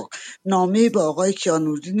عراق نامه‌ای به آقای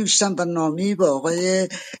کیانوری نوشتن و نامه‌ای به آقای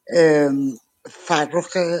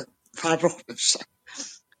فرخ نوشتن.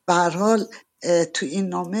 به هر حال تو این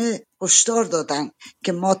نامه هشدار دادن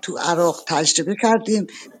که ما تو عراق تجربه کردیم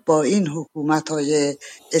با این حکومت‌های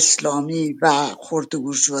اسلامی و خرد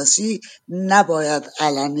بورژوازی نباید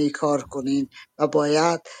علنی کار کنین و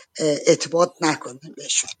باید اعتماد نکنین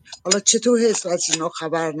بهشون. حالا چطور حزب از اینا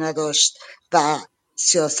خبر نداشت و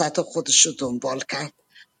سیاست خودش رو دنبال کرد؟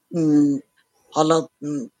 حالا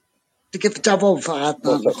دیگه جواب فقط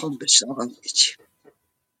من میخوام بشنوم چی.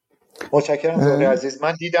 متشکرم زهره عزیز.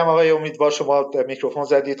 من دیدم آقای امیدوار شما میکروفون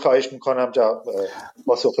زدید، خواهش میکنم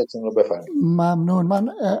پاسختون رو بفرمایید. ممنون. من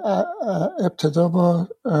ابتدا با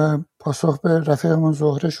پاسخ به رفیقمون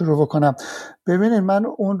زهره شروع بکنم. ببینید من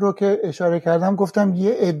اون رو که اشاره کردم گفتم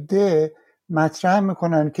یه عده مطرح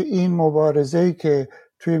میکنن که این مبارزه‌ای که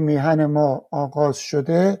توی میهن ما آغاز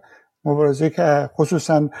شده، مبارزه‌ای که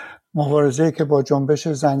خصوصا مبارزه‌ای که با جنبش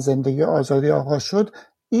زن زندگی آزادی آغاز شد،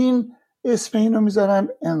 این اسم اینو میذارن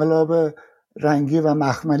انقلاب رنگی و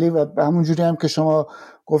مخملی و به همون جوری هم که شما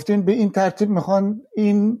گفتین به این ترتیب میخوان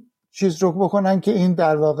این چیز رو بکنن که این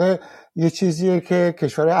در واقع یه چیزیه که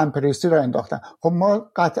کشور امپریالیستی را انداختن. خب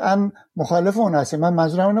ما قطعا مخالف اون هستیم. من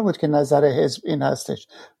منظورم نبود که نظر حزب این هستش،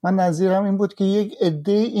 من نظرم این بود که یک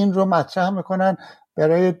عده این رو مطرح میکنن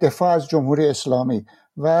برای دفاع از جمهوری اسلامی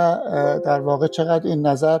و در واقع چقدر این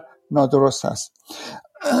نظر نادرست هست.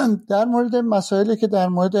 در مورد مسائلی که در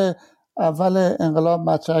مورد اول انقلاب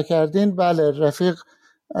مطرح کردین، بله رفیق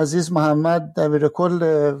عزیز محمد دبیر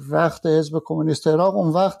کل وقت حزب کمونیست عراق اون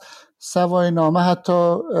وقت سوای نامه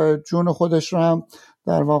حتی جون خودش رو هم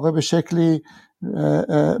در واقع به شکلی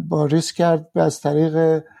با ریسک کرد از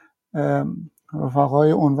طریق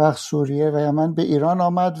رفقای اون وقت سوریه و یمن به ایران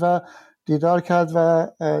آمد و دیدار کرد و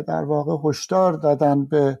در واقع هشدار دادن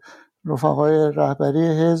به رفقای رهبری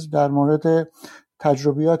حزب در مورد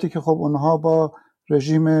تجربیاتی که خب اونها با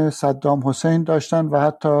رژیم صدام حسین داشتن و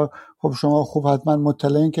حتی خب شما خوب حتما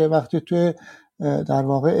مطلعین که وقتی توی در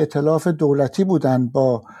واقع ائتلاف دولتی بودن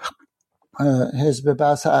با حزب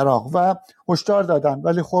بعث عراق و هشدار دادن،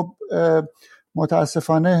 ولی خب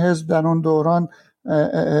متاسفانه حزب در اون دوران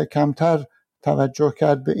کمتر توجه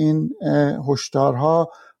کرد به این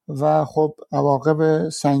هشدارها و خب عواقب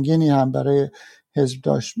سنگینی هم برای حزب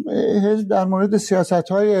داشت. حزب در مورد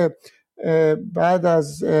سیاست‌های بعد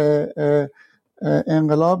از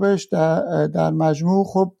انقلابش در مجموع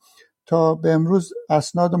خب تا به امروز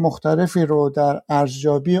اسناد مختلفی رو در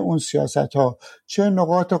ارزیابی اون سیاست‌ها، چه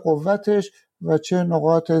نقاط قوتش و چه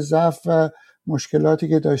نقاط ضعف و مشکلاتی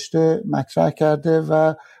که داشته مطرح کرده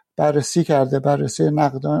و بررسی کرده، بررسی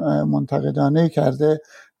منتقدانه کرده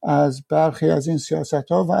از برخی از این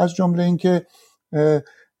سیاست‌ها و از جمله اینکه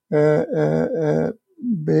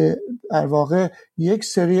به در واقع یک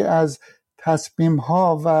سری از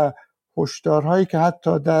تصمیم‌ها و هشدارهایی که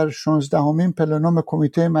حتی در 16مین پلنوم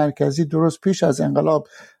کمیته مرکزی درست پیش از انقلاب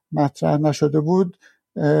مطرح نشده بود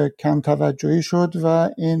کم توجهی شد و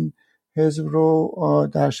این حزب رو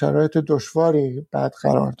در شرایط دشواری بعد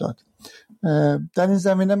قرار داد. در این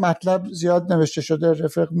زمینه مطلب زیاد نوشته شده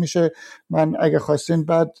رفیق، میشه من اگه خواستین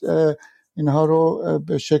بعد اینها رو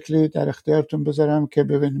به شکلی در اختیارتون بذارم که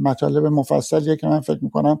ببینید مطالب مفصلیه که من فکر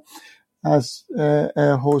میکنم از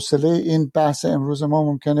حوصله این بحث امروز ما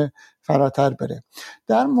ممکنه فراتر بره.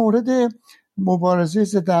 در مورد مبارزه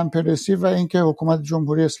ضد امپریالیسم و اینکه حکومت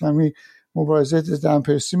جمهوری اسلامی مبارزه ضد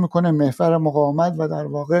امپریالیسم میکنه، محور مقاومت و در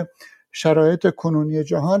واقع شرایط کنونی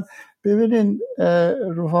جهان، ببینین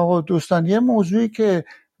رفقا و دوستان، یه موضوعی که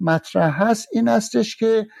مطرح هست این هستش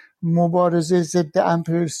که مبارزه ضد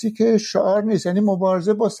امپریالیسم که شعار نیست، یعنی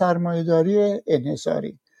مبارزه با سرمایه‌داری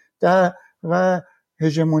انحصاری و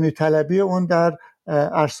هژمونی طلبی اون در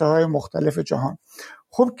عرصه‌های مختلف جهان.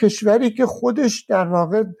 خب کشوری که خودش در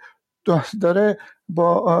واقع داره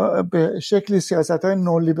به شکلی سیاست‌های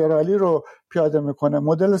نولیبرالی رو پیاده میکنه،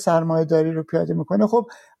 مدل سرمایه‌داری رو پیاده میکنه، خب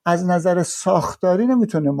از نظر ساختاری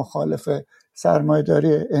نمیتونه مخالف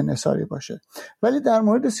سرمایه‌داری انحصاری باشه. ولی در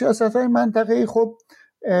مورد سیاست‌های منطقه‌ای خب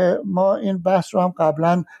ما این بحث رو هم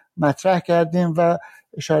قبلا مطرح کردیم و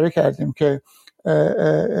اشاره کردیم که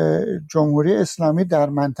جمهوری اسلامی در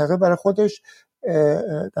منطقه برای خودش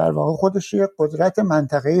در واقع خودش یک قدرت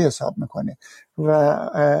منطقه‌ای حساب میکنه و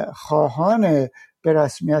خواهان به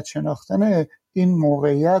رسمیت شناختن این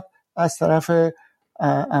موقعیت از طرف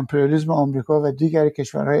امپریالیسم آمریکا و دیگر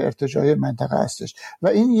کشورهای ارتجاعی منطقه هستش و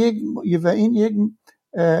این یک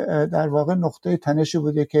در واقع نقطه تنشی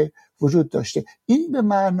بوده که وجود داشته. این به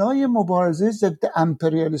معنای مبارزه ضد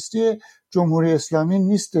امپریالیستی جمهوری اسلامی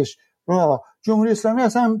نیستش. جمهوری اسلامی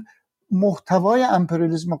اصلا محتوای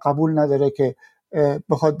امپریالیسم قبول نداره که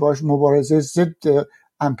بخواد باش مبارزه ضد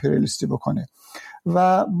امپریالیستی بکنه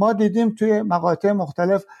و ما دیدیم توی مقاطع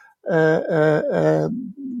مختلف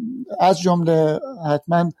از جمله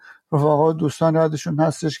حتما رفقا دوستان یادشون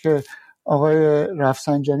هستش که آقای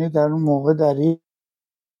رفسنجانی در اون موقع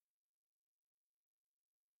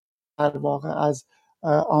در واقع از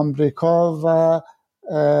آمریکا و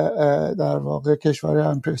در واقع کشورهای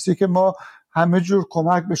امپریالیستی که ما همه جور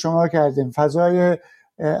کمک به شما کردیم، فضای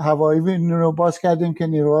هوایی رو باز کردیم که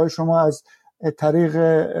نیروهای شما از طریق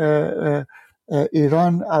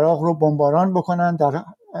ایران عراق رو بمباران بکنن، در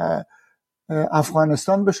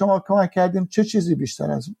افغانستان به شما کمک کردیم، چه چیزی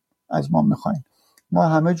بیشتر از ما میخواین؟ ما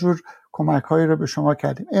همه جور کمک هایی رو به شما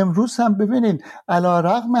کردیم. امروز هم ببینین علی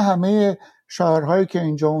رغم همه شعارهایی که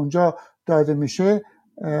اینجا اونجا داده میشه،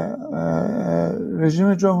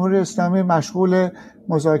 رژیم جمهوری اسلامی مشغول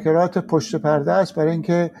مذاکرات پشت پرده است برای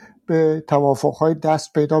اینکه به توافق‌های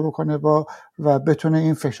دست پیدا بکنه و بتونه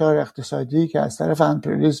این فشار اقتصادی که از طرف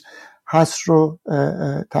امپریالیسم هست رو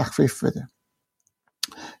تخفیف بده.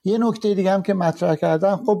 یه نکته دیگه هم که مطرح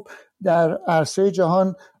کردن، خب در عرصه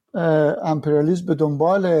جهان امپریالیسم به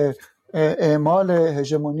دنبال اعمال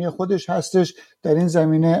هژمونی خودش هستش. در این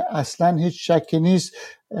زمینه اصلا هیچ شکی نیست.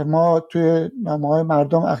 ما توی نامه‌های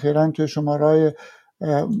مردم اخیراً توی شماره‌های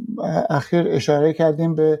اخیر اشاره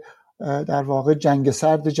کردیم به در واقع جنگ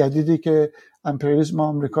سرد جدیدی که امپریالیسم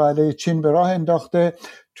آمریکا علیه چین به راه انداخته.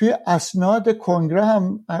 توی اسناد کنگره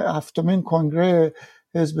هم 7مین کنگره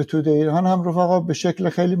حزب توده ایران هم رفقا به شکل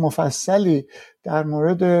خیلی مفصلی در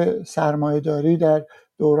مورد سرمایه‌داری در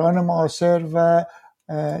دوران معاصر و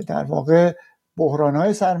در واقع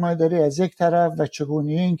بحران‌های سرمایه‌داری از یک طرف و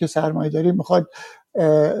چگونگی این که سرمایه‌داری میخواد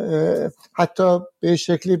حتی به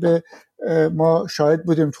شکلی به ما شاهد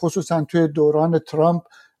بودیم، خصوصا توی دوران ترامپ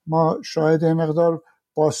ما شاهد مقدار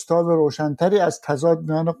بازتاب روشنتری از تضاد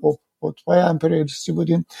میان قطب‌های امپریالیستی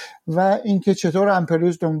بودیم و اینکه چطور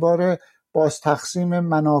امپریالیسم دنبال باز تقسیم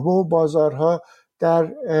منابع و بازارها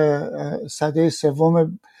در سده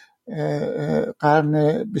سوم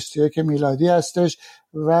قرن 21 میلادی هستش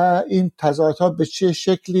و این تضادها به چه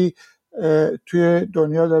شکلی توی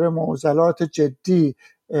دنیا داره معضلات جدی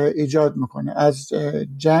ایجاد میکنه، از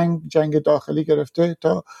جنگ داخلی گرفته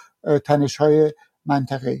تا تنش‌های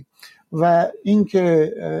منطقه‌ای و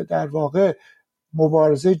اینکه در واقع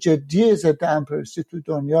مبارزه جدی ضد امپریالیسم تو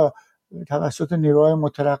دنیا توسط نیروهای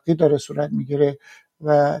مترقی داره صورت میگیره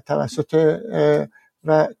و توسط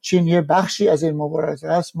و چین یه بخشی از این مبارزه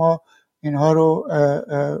است. ما اینها رو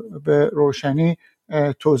به روشنی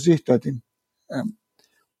توضیح دادیم.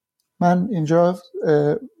 من اینجا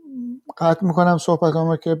قطع میکنم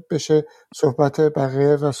صحبتامو که بشه صحبت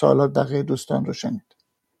بقیه و سوالات بقیه دوستان رو شنید.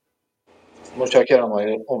 متشکرم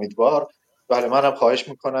آقای امیدوار. بله، منم خواهش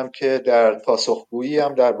میکنم که در پاسخگویی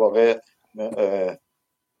هم در واقع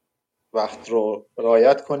وقت رو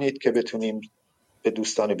رعایت کنید که بتونیم به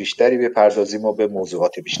دوستان بیشتری بپردازیم و به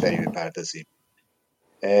موضوعات بیشتری بپردازیم.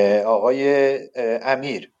 آقای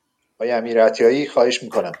امیر عطیایی، خواهش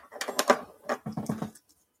میکنم.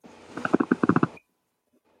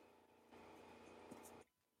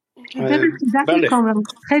 بله.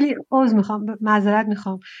 خیلی معذرت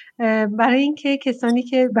میخوام برای اینکه کسانی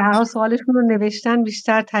که به هر حال سوالشون رو نوشتن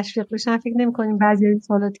بیشتر تشویق بشن، فکر نمی‌کنیم بعضی از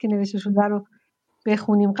سوالاتی که نوشته شده رو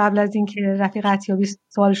بخونیم قبل از اینکه رفیق عطیابی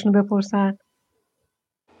سوالشون رو بپرسن.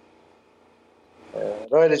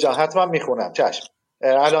 رایل جان حتما میخونم. چشم.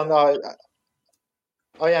 الان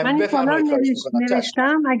من این سوالا رو بفرمایید.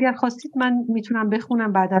 نوشتم، اگر خواستید من میتونم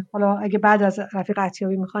بخونم اگه بعد از رفیق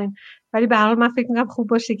عطیابی میخواین، ولی به هر حال من فکر می‌کنم خوب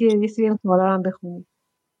باشه که یه سری سوالا رو هم بخونیم.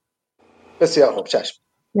 بسیار خوب، چشم.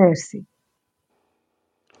 مرسی.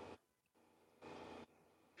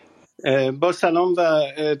 با سلام و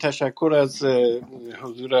تشکر از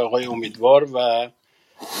حضور آقای امیدوار و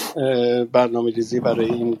برنامه‌ریزی برای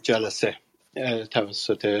این جلسه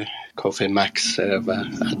توسط کافه مکس و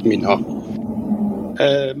ادمین ها.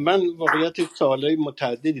 من واقعیت سوالای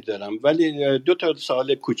متعددی دارم، ولی 2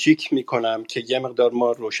 سوال کوچیک میکنم که یه مقدار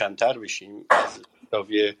ما روشن‌تر بشیم از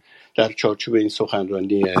زاویه در چارچوب این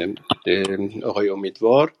سخنرانی آقای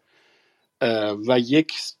امیدوار، و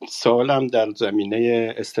یک سوالم در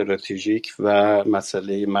زمینه استراتژیک و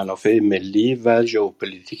مسئله منافع ملی و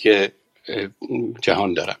ژئوپلیتیک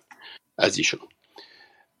جهان دارم از ایشون.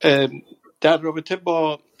 در رابطه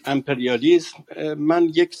با امپریالیسم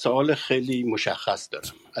من یک سوال خیلی مشخص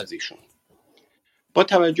دارم از ایشون. با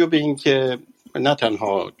توجه به اینکه نه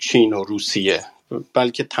تنها چین و روسیه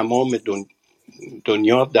بلکه تمام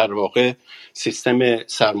دنیا در واقع سیستم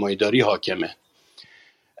سرمایه‌داری حاکمه،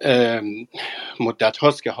 مدت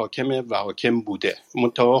هاست که حاکمه و حاکم بوده،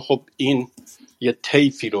 منتها خب این یه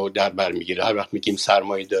طیفی رو در بر میگیره. هر وقت میگیم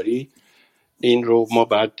سرمایه‌داری این رو ما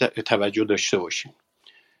باید توجه داشته باشیم.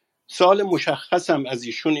 سوال مشخصم از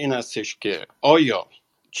ایشون این هستش که آیا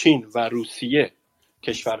چین و روسیه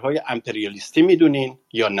کشورهای امپریالیستی میدونین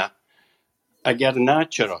یا نه؟ اگر نه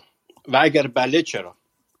چرا؟ و اگر بله چرا؟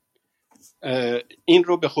 این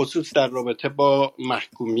رو به خصوص در رابطه با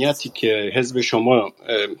محکومیتی که حزب شما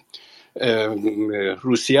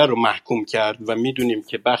روسیه رو محکوم کرد و میدونیم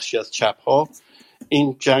که بخشی از چپ‌ها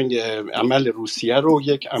این جنگ عمل روسیه رو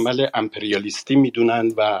یک عمل امپریالیستی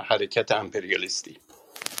میدونن و حرکت امپریالیستی.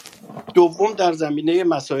 دوم، در زمینه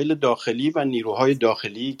مسائل داخلی و نیروهای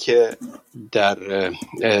داخلی که در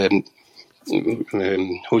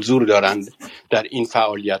حضور دارند در این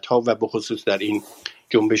فعالیت ها و به خصوص در این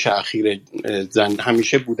جنبش اخیر زن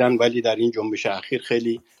همیشه بودن، ولی در این جنبش اخیر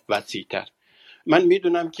خیلی وسیع‌تر. من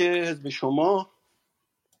میدونم که حزب شما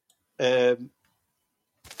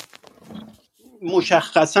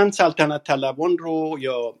مشخصا سلطنت طلبان رو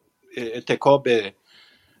یا اتکا به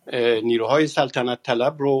نیروهای سلطنت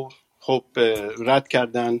طلب رو خب رد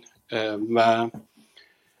کردن،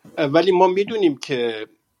 ولی ما میدونیم که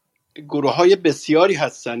گروه‌های بسیاری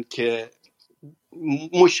هستند که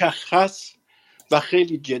مشخص و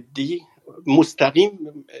خیلی جدی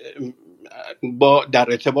مستقیم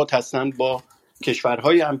در ارتباط هستند با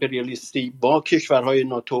کشورهای امپریالیستی، با کشورهای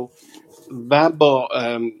ناتو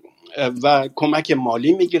و کمک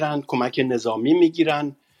مالی میگیرن، کمک نظامی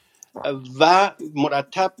میگیرن و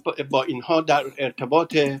مرتب با اینها در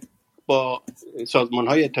ارتباط با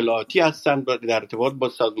سازمان‌های اطلاعاتی هستند و در ارتباط با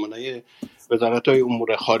سازمان‌های وزارت‌های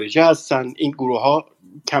امور خارجه هستند. این گروه‌ها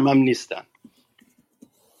کم هم نیستن.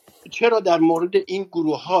 چرا در مورد این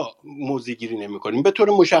گروه‌ها موضع گیری نمی‌کنیم؟ به طور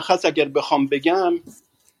مشخص اگر بخوام بگم،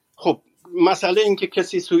 خب مسئله این که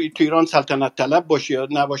کسی تو ایران سلطنت طلب باشه یا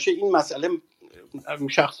نباشه، این مسئله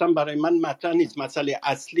شخصا برای من مطرح نیست. مسئله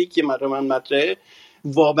اصلی که برای من مطرحه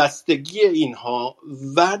وابستگی اینها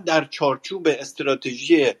و در چارچوب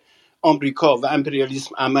استراتژی آمریکا و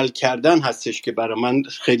امپریالیسم عمل کردن هستش که برای من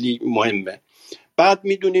خیلی مهمه. بعد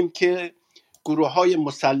میدونیم که گروه‌های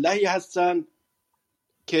مسلحی هستن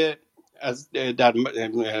که در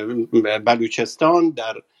بلوچستان،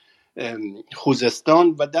 در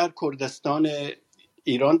خوزستان و در کردستان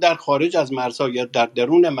ایران در خارج از مرزها یا در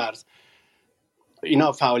درون مرز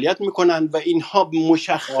اینا فعالیت میکنن و اینها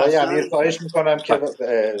مشخصا آقای امیر خواهش میکنم که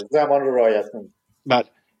زمان رو رعایت کنید. بله،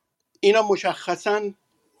 اینا مشخصا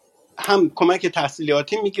هم کمک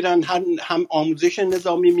تحصیلاتی میگیرن، هم آموزش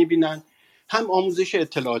نظامی میبینن، هم آموزش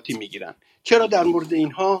اطلاعاتی میگیرن. چرا در مورد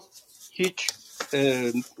اینها هیچ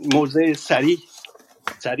موضع صریح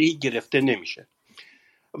سریع گرفته نمیشه.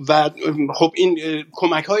 و خب این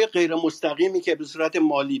کمک های غیر مستقیمی که به صورت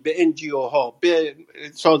مالی به NGO ها، به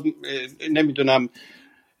نمیدونم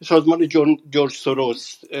سازمان جورج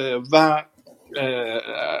سوروس و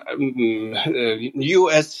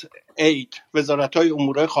USAID، وزارت های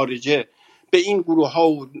امور خارجه، به این گروه ها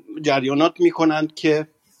و جریانات میکنند که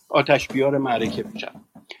آتش بیار معرکه بشن.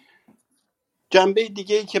 جنبه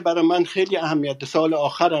دیگه ای که برای من خیلی اهمیت، سال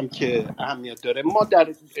آخرم که اهمیت داره، ما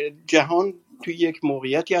در جهان توی یک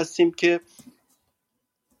موقعیتی هستیم که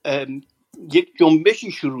یک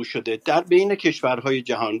جنبشی شروع شده در بین کشورهای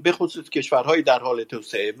جهان، به خصوص کشورهای در حال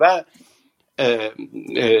توسعه و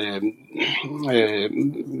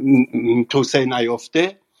توسعه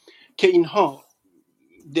نیافته، که اینها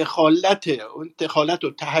دخالت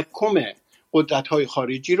و تحکم قدرت‌های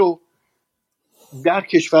خارجی رو در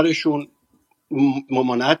کشورشون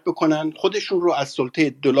ممانعت بکنن، خودشون رو از سلطه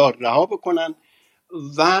دلار رها بکنن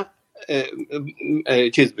و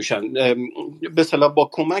چیز بشن. به اصطلاح با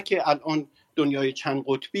کمک الان دنیای چند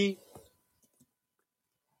قطبی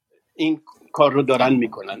این کار رو دارن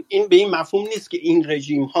میکنن. این به این مفهوم نیست که این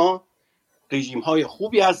رژیم های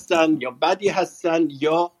خوبی هستن یا بدی هستن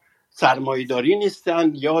یا سرمایه‌داری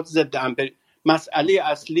نیستن یا ضد مسئله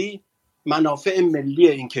اصلی منافع ملی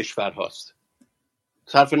این کشور هاست،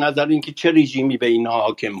 صرف نظر اینکه چه رژیمی به اینها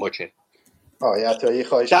حاکم باشه.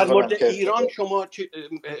 در مورد ایران شما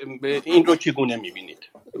این رو چگونه میبینید؟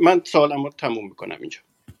 من سوالم رو تموم میکنم اینجا.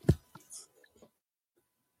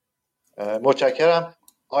 متشکرم.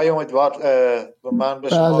 آقای امیدوار، من به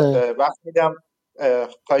شما وقت میدم،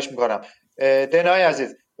 خواهش میکنم. دنای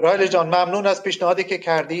عزیز، راهل جان، ممنون از پیشنهادی که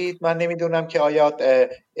کردید. من نمیدونم که آیا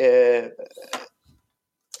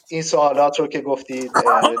این سوالات رو که گفتید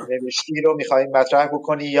نوشتی رو میخواید مطرح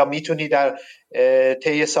بکنی یا میتونی در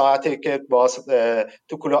طی ساعتی که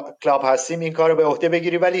تو کلاب هستیم این کار رو به عهده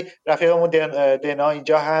بگیری، ولی رفیقمون دنا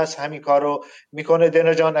اینجا هست همین کار رو میکنه.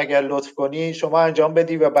 دنا جان اگر لطف کنی شما انجام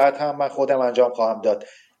بدی و بعد هم من خودم انجام خواهم داد.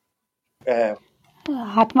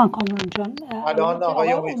 حتما کامران جان. الان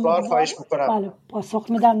آقای امیدوار خواهش میکنم. بله، پاسخ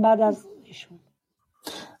میدن بعد از ایشون.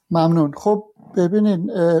 ممنون. خب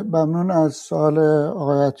ببینید، ممنون از سوال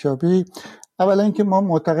آقای عطیابی. اولا اینکه ما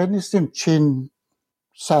معتقد نیستیم چین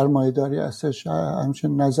سرمایه‌داری هستش،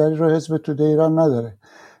 همچین نظری رو حزب توده ایران نداره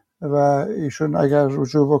و ایشون اگر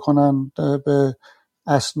رجوع بکنن به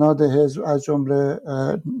اسناد حزب از جمله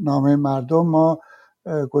نامه مردم، ما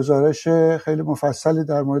گزارش خیلی مفصلی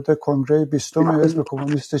در مورد کنگره 20 حزب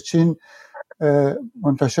کمونیست چین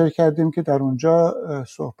منتشر کردیم که در اونجا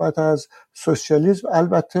صحبت از سوسیالیسم،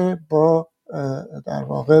 البته با در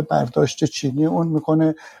واقع برداشت چینی اون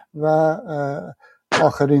میکنه و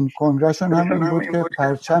آخرین کنگرهشون هم این بود که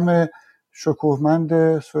پرچم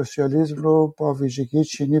شکوهمند سوسیالیسم رو با ویژگی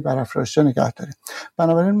چینی برافراشته نگه داریم.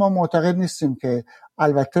 بنابراین ما معتقد نیستیم که،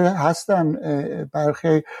 البته هستن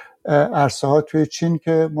برخی عرصه ها توی چین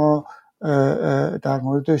که ما در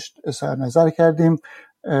موردش اظهار نظر کردیم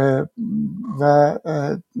و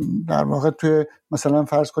در واقع توی مثلا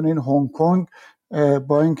فرض کنین هنگ کنگ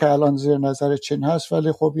با این که الان زیر نظر چین هست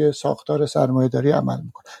ولی خب یه ساختار سرمایه‌داری عمل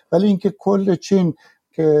میکنه، ولی اینکه کل چین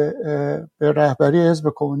که به رهبری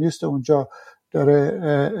حزب کمونیست اونجا داره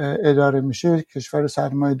اداره میشه کشور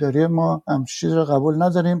سرمایه‌داری، ما همچین چیزی رو قبول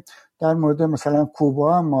نداریم. در مورد مثلا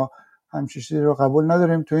کوبا هم ما همچین چیزی رو قبول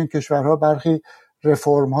نداریم. تو این کشورها برخی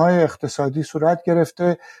رفرم‌های اقتصادی صورت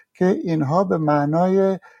گرفته که اینها به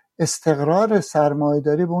معنای استقرار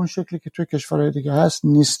سرمایه‌داری به اون شکلی که توی کشورهای دیگه هست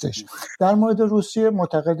نیستش. در مورد روسیه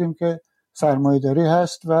معتقدیم که سرمایه‌داری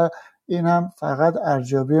هست و این هم فقط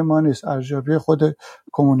ارزیابی ما نیست، ارزیابی خود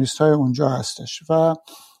کمونیست‌های اونجا هستش. و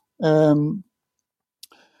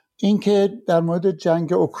این که در مورد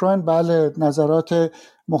جنگ اوکراین، بله نظرات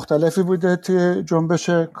مختلفی بوده توی جنبش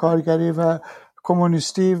کارگری و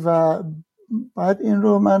کمونیستی و بعد این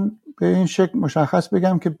رو من به این شکل مشخص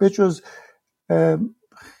بگم که بجز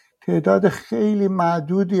تعداد خیلی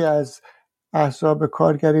معدودی از احزاب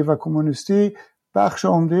کارگری و کمونیستی، بخش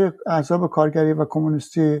عمده احزاب کارگری و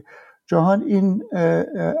کمونیستی جهان این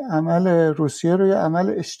عمل روسیه رو یه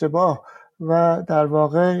عمل اشتباه و در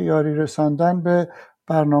واقع یاری رساندن به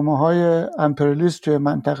برنامه‌های امپریالیسم توی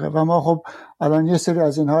منطقه و ما خب الان یه سری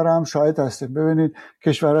از اینها رو هم شاهد هستیم. ببینید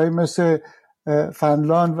کشورهای مثل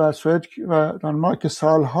فنلاند و سوئد و دانمارک که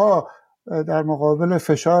سالها در مقابل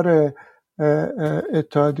فشار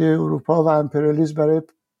اتحادیه اروپا و امپریالیسم برای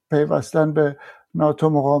پیوستن به ناتو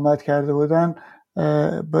مقاومت کرده بودن،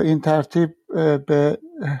 با این ترتیب به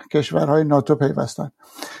کشورهای ناتو پیوستن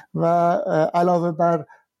و علاوه بر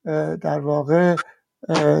در واقع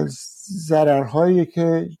ضررهایی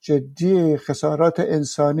که جدی خسارات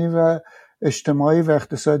انسانی و اجتماعی و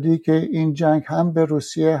اقتصادی که این جنگ هم به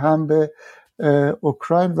روسیه هم به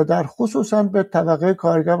اوکراین و در خصوصا به طبقه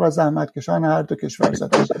کارگر و زحمتکشان هر دو کشور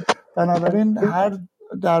زده. بنابراین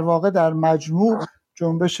در واقع در مجموع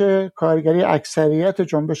جنبش کارگری، اکثریت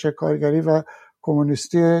جنبش کارگری و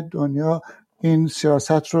کمونیستی دنیا این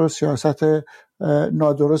سیاست رو سیاست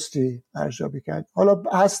نادرستی ارزیابی کرد. حالا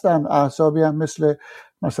هستن احزابی هم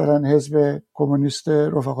مثلا حزب کمونیست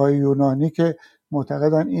رفقای یونانی که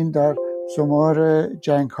معتقدن این در شمار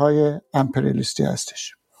جنگ‌های امپریالیستی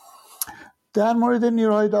هستش. در مورد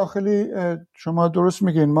نیروهای داخلی شما درست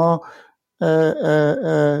میگین، ما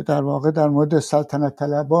در واقع در مورد سلطنت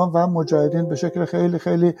طلبان و مجاهدین به شکل خیلی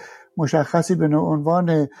خیلی مشخصی به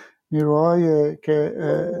عنوان نیروهای که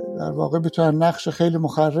در واقع بتونن نقش خیلی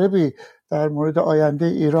مخربی در مورد آینده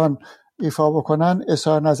ایران ایفا بکنن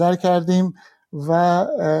اظهار نظر کردیم و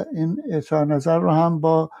این اظهار نظر رو هم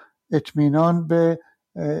با اطمینان به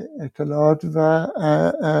اطلاعات و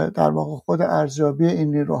در واقع خود ارزیابی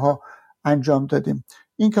این نیروها انجام دادیم.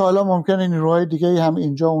 این که حالا ممکنه نیروهای دیگه هم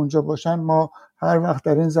اینجا و اونجا باشن، ما هر وقت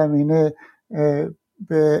در این زمینه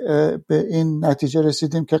به این نتیجه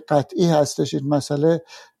رسیدیم که قطعی هستش این مسئله،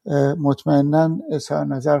 مطمئناً اظهار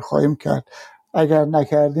نظر خواهیم کرد. اگر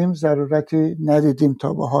نکردیم ضرورتی ندیدیم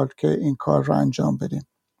تا به حال که این کار رو انجام بدیم.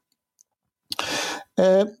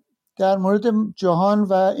 در مورد جهان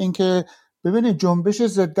و اینکه ببینید جنبش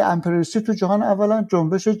ضد امپریالیستی تو جهان اولا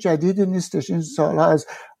جنبش جدیدی نیستش. این سالها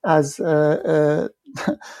از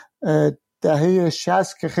دهه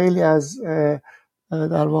 60 که خیلی از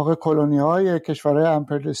در واقع کلونی‌های کشورهای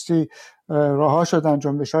امپریالیستی رها شدن،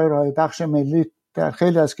 جنبش‌های رهای بخش ملی در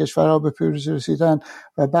خیلی از کشورها به پیروزی رسیدن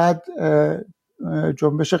و بعد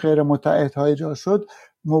جنبش غیر متحدها ایجاد شد،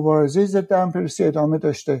 مبارزه ضد امپریالیستی ادامه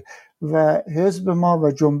داشته و حزب ما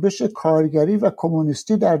و جنبش کارگری و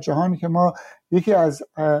کمونیستی در جهانی که ما یکی از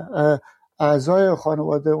اعضای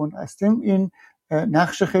خانواده اون هستیم، این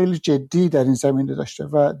نقش خیلی جدی در این زمینه داشته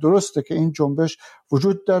و درسته که این جنبش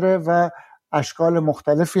وجود داره و اشکال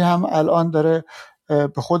مختلفی هم الان داره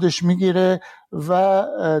به خودش میگیره و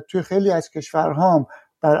توی خیلی از کشورها هم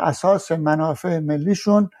بر اساس منافع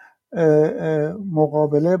ملیشون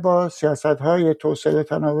مقابله با سیاست‌های توسعه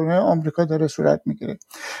تناوری آمریکا داره صورت میگیره.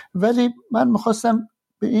 ولی من میخواستم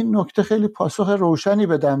به این نکته خیلی پاسخ روشنی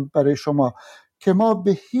بدم برای شما که ما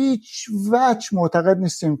به هیچ وجه معتقد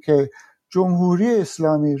نیستیم که جمهوری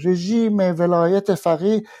اسلامی، رژیم ولایت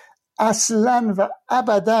فقیه اصلاً و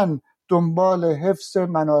ابداً دنبال حفظ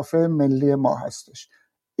منافع ملی ما هستش.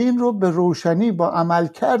 این رو به روشنی با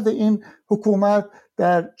عملکرد این حکومت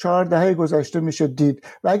در 4 دهه گذشته میشه دید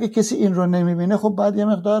و اگه کسی این رو نمیبینه خب باید یه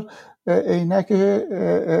مقدار عینک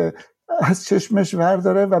از چشمش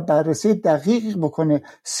ورداره و بررسی دقیق بکنه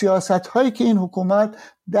سیاست هایی که این حکومت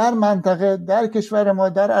در منطقه، در کشور ما،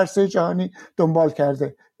 در عرصه جهانی دنبال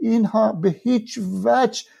کرده. اینها به هیچ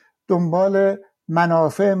وجه دنبال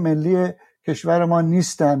منافع ملی کشور ما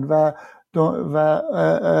نیستن و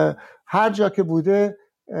هر جا که بوده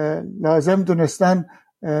لازم دونستن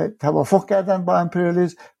توافق کردن با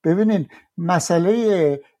امپریالیسم. ببینین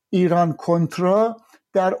مسئله ایران کنترا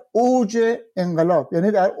در اوج انقلاب،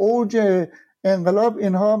 یعنی در اوج انقلاب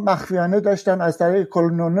اینها مخفیانه داشتن از طریق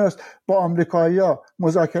کلونیالیسم با آمریکایی‌ها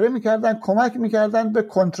مذاکره میکردن، کمک میکردن به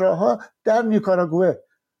کنتراها در نیکاراگوئه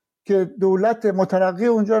که دولت مترقی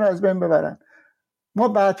اونجا رو از بین ببرن. ما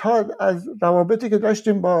بعدها از روابطی که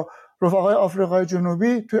داشتیم با رفقای آفریقای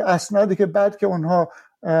جنوبی توی اسنادی که بعد که اونها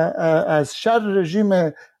از شر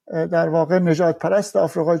رژیم در واقع نجات پرست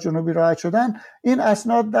آفریقای جنوبی راحت شدن، این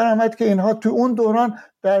اسناد در آمد که اینها تو اون دوران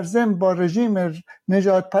در ضمن با رژیم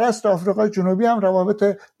نجات پرست آفریقای جنوبی هم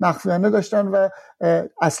روابط مخفیانه داشتن و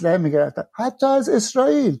اسلحه می‌گرفتن، حتی از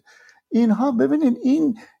اسرائیل. اینها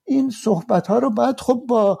ببینین این صحبت ها رو بعد خب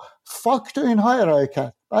با فاکت و اینها ارائه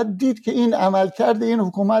کرد. بعد دید که این عملکرد این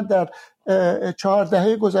حکومت در 4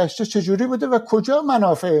 دهه گذشته چجوری بوده و کجا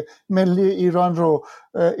منافع ملی ایران رو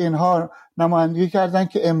اینها نمایندگی کردن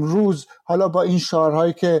که امروز حالا با این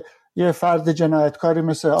شعارهایی که یه فرد جنایتکاری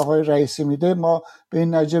مثل آقای رئیسی میده ما به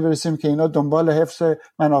این نتیجه برسیم که اینا دنبال حفظ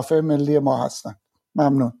منافع ملی ما هستن.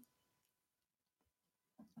 ممنون.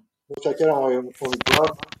 متشکرم آقای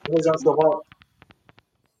امیدوار. شما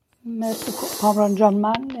مرسی کامران جان.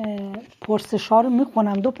 من پرسش ها رو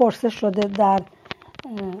میخونم. 2 پرسش شده در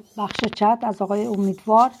بخش چت از آقای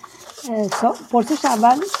امیدوار. پرسش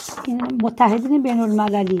اول، متحدین بین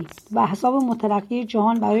المللی و احزاب مترقی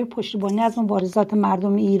جهان برای پشتیبانی از مبارزات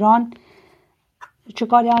مردم ایران چه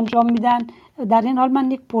کاری انجام میدن؟ در این حال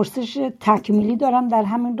من یک پرسش تکمیلی دارم در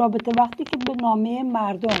همین رابطه. وقتی که به نامه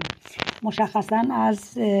مردم مشخصا از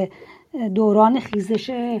دوران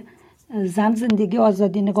خیزش زن، زندگی،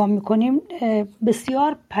 آزادی نگاه میکنیم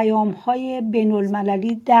بسیار پیام‌های بین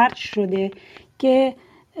المللی درج شده که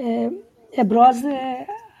ابراز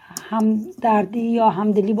همدردی یا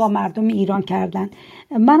همدلی با مردم ایران کردن.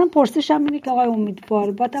 منم پرسشم اینه که آقای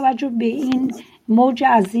امیدوار، با توجه به این موج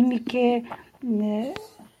عظیمی که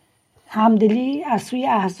همدلی از سوی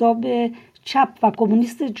احزاب چپ و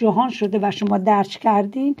کمونیست جهان شده و شما درج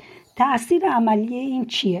کردین، تأثیر عملی این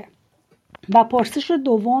چیه؟ و پرسش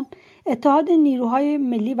دوم، اتحاد نیروهای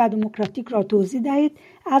ملی و دموکراتیک را توضیح دهید،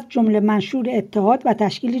 از جمله منشور اتحاد و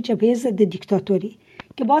تشکیل جبهه ضد دیکتاتوری.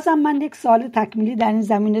 که بازم من یک سوال تکمیلی در این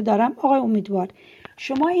زمینه دارم. آقای امیدوار،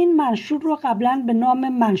 شما این منشور رو قبلا به نام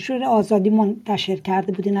منشور آزادی منتشر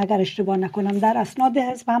کرده بودین اگر اشتباه نکنم، در اسناد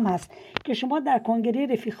حزب هم هست که شما در کنگره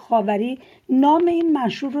رفیق خاوری نام این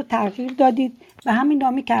منشور رو تغییر دادید به همین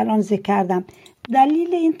نامی که الان ذکر کردم.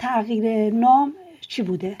 دلیل این تغییر نام چی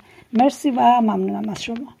بوده؟ مرسی و ممنونم از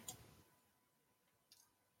شما.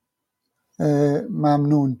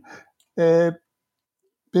 ممنون.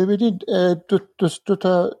 ببینید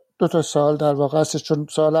دو تا سوال در واقع هستش، چون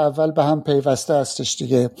سوال اول به هم پیوسته هستش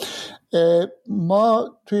دیگه. ما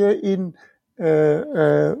توی این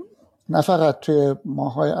نه فقط توی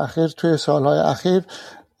ماه‌های اخیر، توی سال‌های اخیر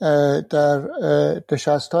در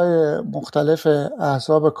نشست‌های مختلف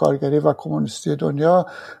احزاب کارگری و کمونیستی دنیا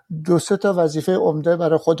 2-3 تا وظیفه عمده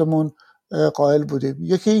برای خودمون قائل بودیم.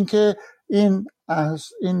 یکی این که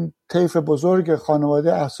این طیف بزرگ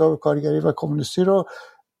خانواده احزاب کارگری و کمونیستی رو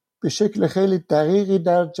به شکل خیلی دقیقی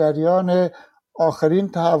در جریان آخرین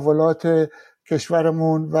تحولات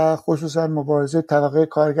کشورمون و خصوصا مبارزه طبقه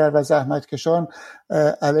کارگر و زحمتکشان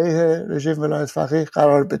علیه رژیم ولایت فقیه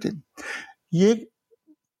قرار بدیم. یک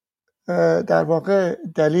در واقع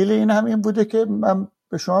دلیل این هم این بوده که من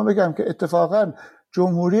به شما بگم که اتفاقا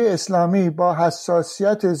جمهوری اسلامی با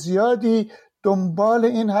حساسیت زیادی دنبال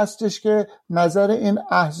این هستش که نظر این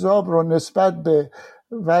احزاب رو نسبت به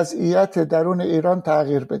وضعیت درون ایران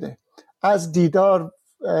تغییر بده. از دیدار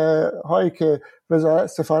هایی که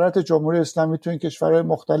سفارت جمهوری اسلامی تو این کشورهای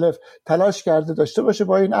مختلف تلاش کرده داشته باشه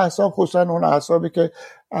با این احزاب، خصوصا اون احزابی که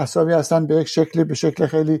احزابی هستن به شکل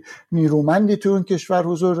خیلی نیرومندی تو اون کشور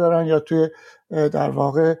حضور دارن یا توی در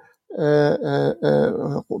واقع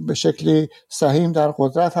به شکلی سهیم در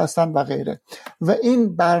قدرت هستن و غیره. و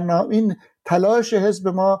این تلاش حزب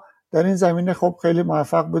ما در این زمینه خب خیلی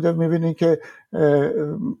موفق بوده. می‌بینید که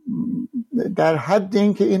در حد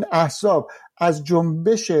این که این احزاب از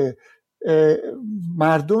جنبش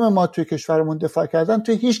مردم ما توی کشورمون دفاع کردن،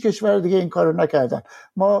 توی هیچ کشور دیگه این کارو نکردن.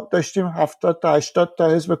 ما داشتیم 70 تا 80 تا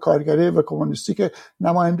حزب کارگری و کمونیستی که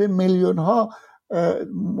نماینده میلیون ها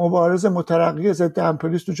مبارز مترقی ضد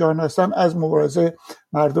امپریالیسم تو جهان هستن، از مبارزه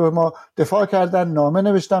مردم ما دفاع کردن، نامه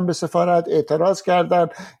نوشتن به سفارت، اعتراض کردن،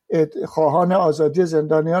 خواهان آزادی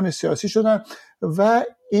زندانیان سیاسی شدن. و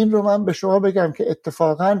این رو من به شما بگم که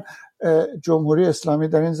اتفاقاً جمهوری اسلامی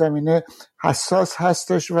در این زمینه حساس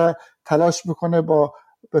هستش و تلاش میکنه با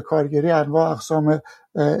به کارگری انواع اقسام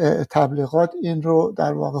تبلیغات این رو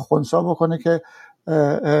در واقع خنثی بکنه که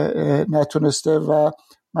نتونسته. و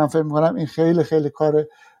من فکر میکنم این خیلی خیلی کار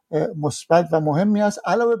مثبت و مهمی است.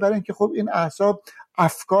 علاوه بر این که خب این احزاب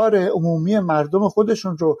افکار عمومی مردم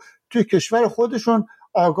خودشون رو توی کشور خودشون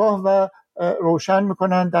آگاه و روشن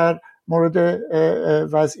میکنن در مورد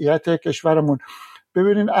وضعیت کشورمون.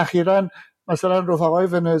 ببینین اخیراً مثلا رفقای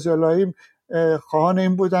ونزوئلایی خواهان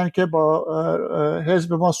این بودن که با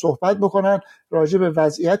حزب ما صحبت بکنن راجع به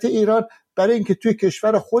وضعیت ایران، برای اینکه توی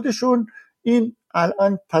کشور خودشون این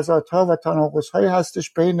الان تضادها و تناقض‌هایی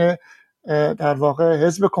هستش بین در واقع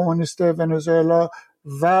حزب کمونیست ونزوئلا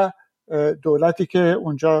و دولتی که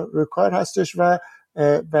اونجا روی کار هستش و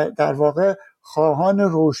در واقع خواهان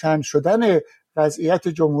روشن شدن وضعیت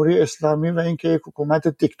جمهوری اسلامی و اینکه یک حکومت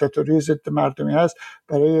دیکتاتوری ضد مردمی هست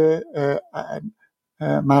برای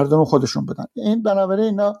مردم خودشون بدن. این بنابراین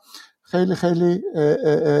اینا خیلی خیلی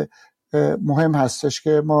مهم هستش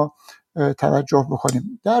که ما توجه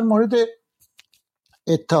بکنیم. در مورد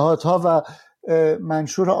اتحادها و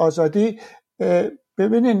منشور آزادی،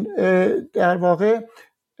 ببینین در واقع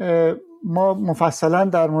ما مفصلا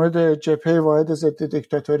در مورد جبهه واحد ضد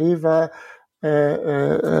دیکتاتوری و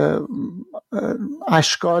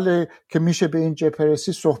اشکال که میشه به این جبهه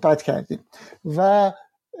رسید صحبت کردیم و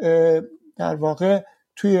در واقع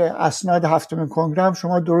توی اسناد 7 کنگره هم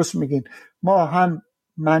شما درست میگین. ما هم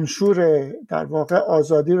منشور در واقع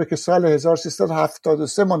آزادی رو که سال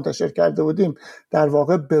 1373 منتشر کرده بودیم در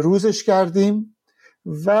واقع بروزش کردیم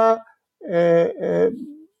و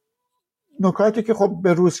نکاتی که خب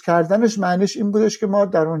بروز کردنش معنیش این بودش که ما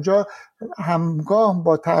در اونجا همگام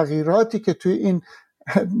با تغییراتی که توی این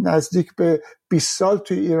نزدیک به 20 سال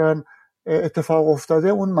توی ایران اتفاق افتاده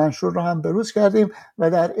اون منشور رو هم بروز کردیم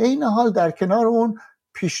و در عین حال در کنار اون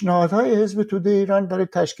پیشنهادهای حزب توده ایران برای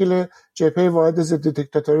تشکیل جبهه واحد ضد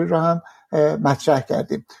دیکتاتوری رو هم مطرح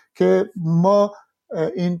کردیم که ما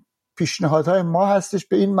این پیشنهادهای ما هستش.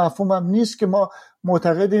 به این مفهوم هم نیست که ما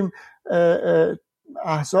معتقدیم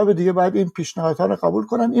احزاب دیگه باید این پیشنهادها رو قبول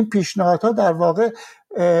کنن. این پیشنهادها در واقع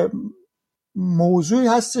موضوعی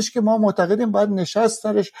هستش که ما معتقدیم باید نشست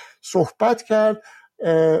درش صحبت کرد،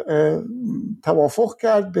 توافق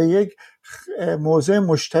کرد، به یک موضع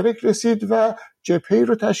مشترک رسید و جبهه‌ای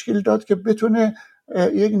رو تشکیل داد که بتونه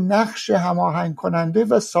یک نقش هماهنگ کننده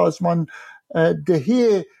و سازمان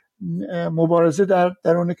دهی مبارزه در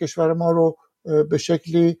درون کشور ما رو به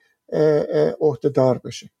شکلی عهده‌دار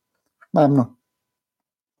بشه. ممنون.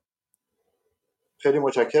 خیلی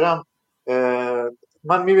متشکرم.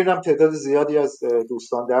 من میبینم تعداد زیادی از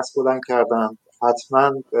دوستان دست بلند کردن.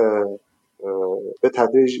 حتما به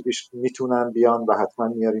تدریج میتونن بیان و حتما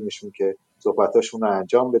میاریمشون که صحبتاشون رو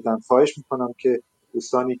انجام بدن. خواهش میکنم که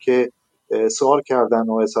دوستانی که سوال کردن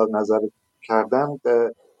و اظهار نظر کردن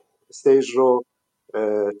استیج رو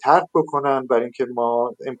ترک بکنن برای اینکه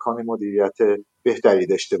ما امکان مدیریت بهتری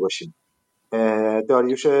داشته باشیم.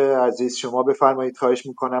 داریوش عزیز شما بفرمایید. خواهش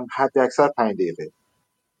میکنم حد اکثر 5 دقیقه.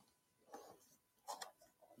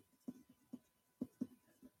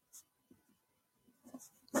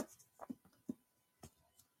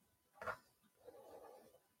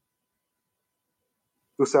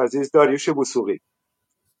 دوست عزیز داریوش وثوقی،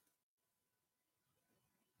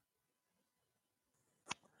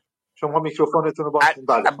 شما میکروفونتون رو باز کنید.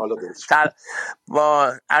 بله حالا درست شد.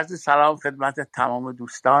 با عرض سلام خدمت تمام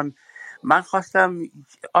دوستان. من خواستم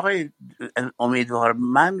آقای امیدوار،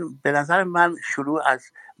 به نظر من شروع از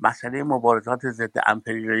مسئله مبارزات ضد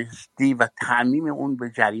امپریالیستی و تعمیم اون به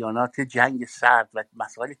جریانات جنگ سرد و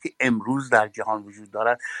مسائلی که امروز در جهان وجود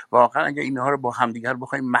دارد، واقعا اگر اینها رو با همدیگر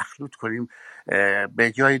بخوایم مخلوط کنیم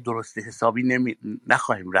به جای درست حسابی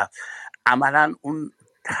نخواهیم رفت. عملا اون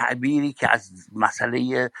تعبیری که از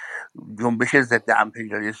مسئله جنبش ضد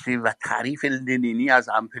امپریالیستی و تعریف لنینی از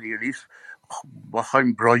امپریالیسم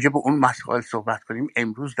بخوایم راجع به اون مسائل صحبت کنیم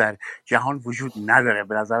امروز در جهان وجود نداره.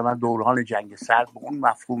 به نظر من دوران جنگ سرد به اون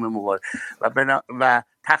مفهوم مبارزه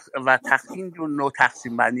و این نوع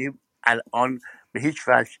تقسیم بندی الان به هیچ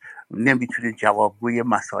وجه نمیتونه جوابگوی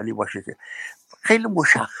مسائلی باشه. خیلی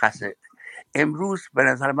مشخصه امروز به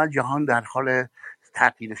نظر من جهان در حال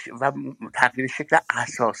تغییر شکل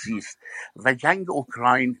اساسی است و جنگ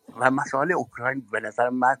اوکراین و مسائل اوکراین به نظر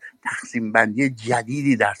من تقسیم بندی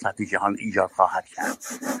جدیدی در سطح جهان ایجاد خواهد کرد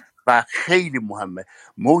و خیلی مهمه.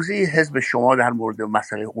 موضع حزب شما در مورد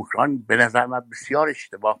مسئله اوکراین به نظر من بسیار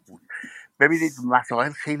اشتباه بود. ببینید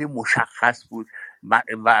مسائل خیلی مشخص بود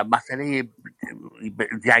و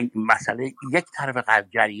مسئله یک طرف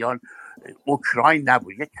جریان اوکراین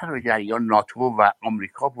نبود، یک طرف جریان ناتو و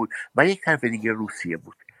آمریکا بود و یک طرف دیگه روسیه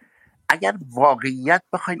بود. اگر واقعیت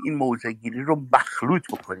بخواین این موضع گیری رو مخلوط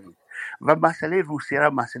بکنید و مسئله روسیه را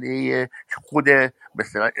مسئله خود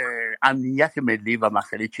امنیت ملی و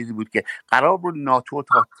مسئله چیزی بود که قرار بود ناتو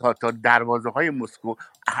تا دروازه های مسکو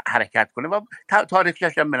حرکت کنه و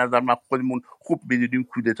تاریخش هم به نظر من خودمون خوب میدونیم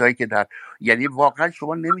کودتایی که یعنی واقعا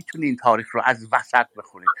شما نمیتونید این تاریخ رو از وسط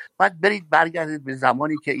بخونید، باید برید برگردید به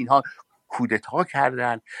زمانی که اینها کودتا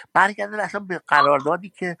کردن، برگردید اصلا به قراردادی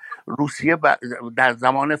که روسیه در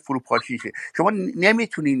زمان فروپاشیشه. شما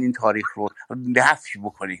نمیتونید این تاریخ رو نفی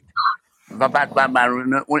بکنید و بعد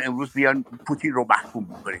اون امروز بیان پوتین رو محکوم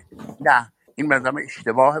بکنید. نه، این به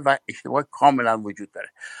اشتباه و اشتباه کاملا وجود داره.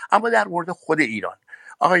 اما در مورد خود ایران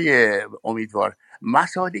آقای امیدوار،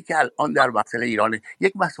 مسائلی که الان در مسئله ایران،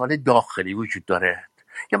 یک مسئله داخلی وجود داره،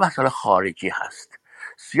 یک مسئله خارجی هست.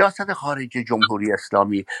 سیاست خارجی جمهوری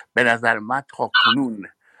اسلامی به نظر من تا کنون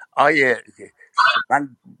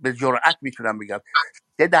من به جرئت میتونم بگم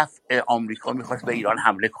 3 دفعه آمریکا میخواست به ایران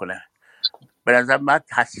حمله کنه. به نظر من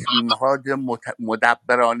تصمیمات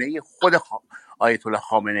مدبرانه خود آیت الله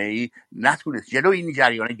خامنه ای نتونست جلو این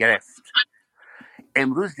جریان گرفت.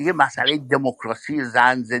 امروز دیگه مسئله دموکراسی،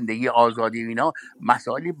 زندگی، آزادی اینا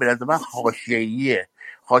مسائلی به نظر من حاشیه‌ایه.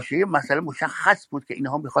 حاشیه مسئله مشخص بود که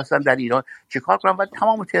اینها میخواستن در ایران چیکار کنن و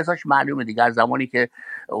تمام تزاش معلومه دیگه از زمانی که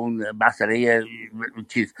اون مسئله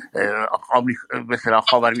مثلا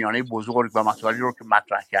خاورمیانه بزرگ و مسائلی رو که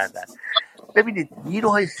مطرح کردن. ببینید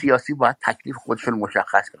نیروهای سیاسی باید تکلیف خودشون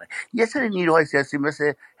مشخص کنن. یه سری نیروهای سیاسی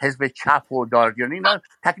مثل حزب چپ و دارجانی اینا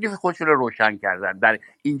تکلیف خودشون رو روشن کردن در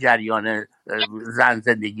این جریان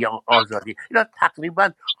زندگی، آزادی. اینا تقریبا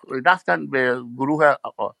رفتن به گروه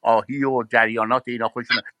آهی و جریانات اینا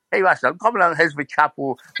خودشون ای مثلا کاملا حزب چپ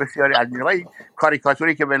و بسیاری از اینها این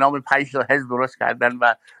کاریکاتوری که به نام 5 تا حزب درست کردن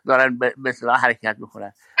و دارن به اصطلاح حرکت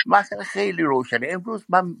میکنن. مسئله خیلی روشنه. امروز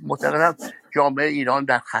من معتقدم جامعه ایران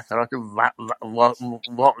در خطرات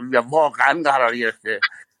واقعا قرار گرفته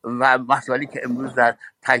و مسائلی که امروز در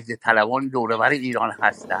تجزیه طلبان دور و بر ایران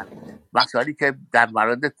هستند، مسائلی که در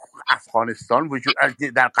مورد افغانستان وجود،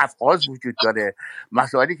 در قفقاز وجود داره،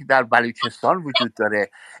 مسائلی که در بلوچستان وجود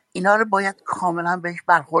داره، اینا رو باید کاملا بهش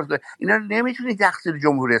برخورد کنید. اینا رو نمیتونید تقصیر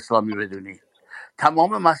جمهوری اسلامی بدونید.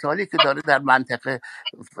 تمام مسائلی که داره در منطقه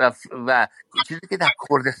و چیزی که در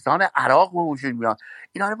کردستان عراق وجود میاد،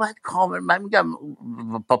 اینا رو باید کامل، من میگم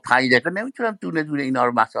با 5 دقیقه نمیتونم دونه دونه اینا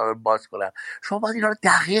رو مسائل رو باز کنم. شما باید اینا رو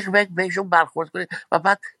دقیق بهشون برخورد کنید و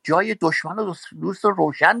بعد جای دشمن و دوست رو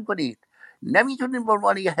روشن کنید. نمیتونید به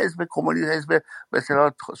عنوان یه حزب کمونیست، حزب به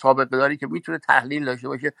اصطلاح سابقه داری که میتونه تحلیل داشته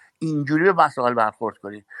باشه، اینجوری به مسائل برخورد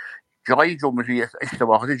کنید. جای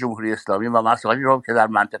اشتباهات جمهوری اسلامی و مسائلی رو که در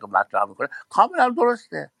منطقه مطرح میکنه کاملا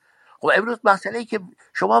درسته. خب امروز مسئله که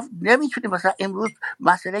شما نمیتونید، مثلا امروز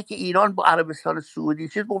مسئله که ایران با عربستان سعودی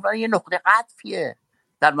چیز بکنه یه نقطه عطفیه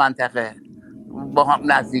در منطقه با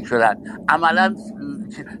هم نزدیک شدن. عملا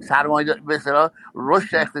سرمایه به اصطلاح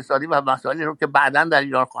رشد اقتصادی و مسائلی رو که بعداً در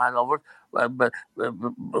ایران خواهد آورد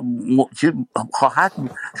خواهد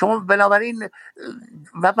بود. شما بنابراین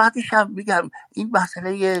و بعدش هم میگم این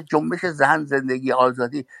مسئله جنبش زن، زندگی،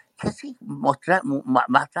 آزادی کسی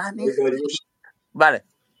مطرح نیست. بله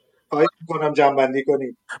خواهش میکنم جنبندی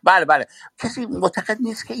کنید. بله کسی معتقد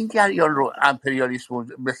نیست که این جریان رو امپریالیسم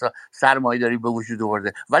مثل سرمایه‌داری به وجود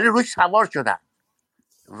آورده، ولی روش سوار شدن،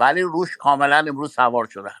 کاملا امروز سوار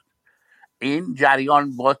شدن. این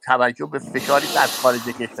جریان با توجه به فشاری که از خارج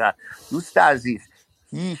کشور، دوست عزیز،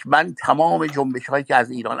 من تمام جنبش هایی که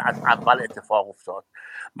از ایران از اول اتفاق افتاد،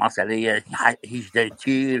 مسئله 18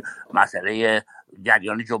 تیر، مسئله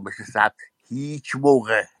جریان جنبش سبز،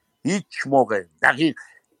 هیچ موقع دقیق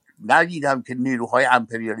ندیدم که نیروهای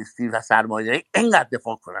امپریالیستی و سرمایه‌داری اینقدر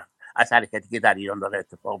دفاع کنن از حرکتی که در ایران داره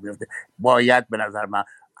اتفاق میفته. باید به نظر من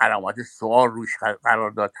علامات سوال روش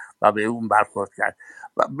قرار داد و به اون برخورد کرد.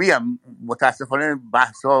 و میگم متاسفانه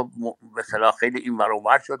بحثا به اصطلاح خیلی این ور اون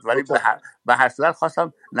ور شد، ولی به هر صورت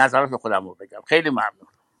خواستم نظرات خودم رو بگم. خیلی ممنون.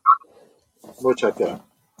 متشکرم.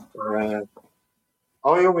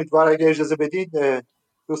 آقای امیدوار اگه اجازه بدید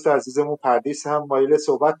دوست عزیزمون پردیس هم مایل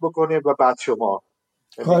صحبت بکنه و بعد شما.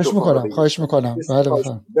 خواهش میکنم. بله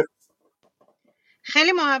بفرمایید.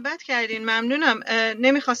 خیلی محبت کردین، ممنونم.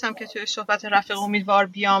 نمیخواستم که توی صحبت رفیق امیدوار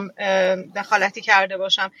بیام دخالتی کرده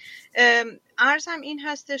باشم. عرضم این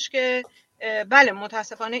هستش که بله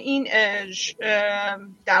متاسفانه این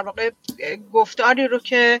در واقع گفتاری رو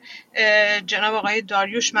که جناب آقای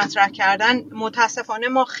داریوش مطرح کردن متاسفانه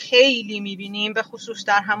ما خیلی میبینیم، به خصوص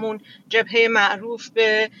در همون جبهه معروف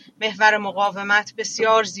به محور مقاومت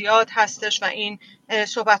بسیار زیاد هستش و این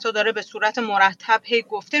صحبت ها داره به صورت مرتب هی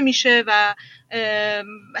گفته میشه و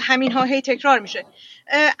همین ها هی تکرار میشه.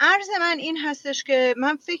 عرض من این هستش که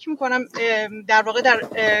من فکر میکنم در واقع در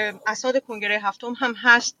اسناد کنگره هفتم هم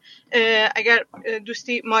هست، اگر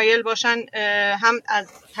دوستی مایل باشن هم از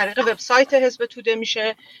طریق وبسایت حزب توده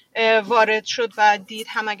میشه وارد شد و دید،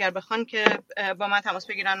 هم اگر بخوان که با من تماس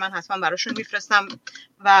بگیرن من حتما براشون میفرستم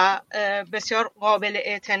و بسیار قابل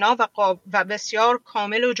اعتنا و بسیار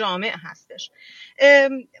کامل و جامع هستش.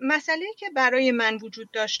 مسئله که برای من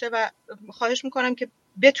وجود داشته و خواهش میکنم که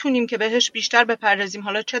بتونیم که بهش بیشتر بپردازیم،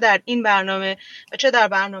 حالا چه در این برنامه و چه در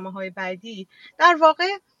برنامه‌های بعدی، در واقع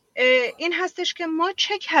این هستش که ما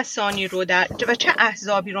چه کسانی رو و چه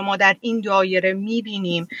احزابی رو ما در این دایره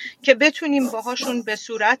میبینیم که بتونیم باهاشون به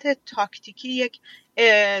صورت تاکتیکی یک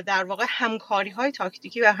در واقع همکاری‌های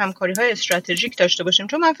تاکتیکی و همکاری‌های استراتژیک داشته باشیم.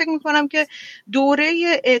 چون من فکر می‌کنم که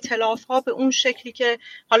دوره ائتلاف‌ها به اون شکلی که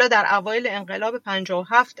حالا در اوایل انقلاب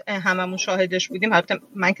 57 هممون شاهدش بودیم، البته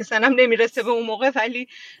من که سنم نمیرسه به اون موقع ولی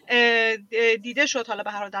دیده شد، حالا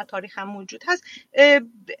به هر حال در تاریخ هم موجود هست،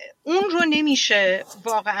 اون رو نمیشه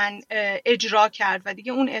واقعا اجرا کرد و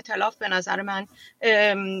دیگه اون ائتلاف به نظر من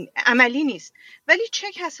عملی نیست. ولی چه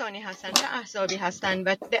کسانی هستن، چه احزابی هستن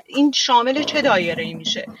و این شامل چه دایره‌ای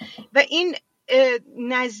میشه و این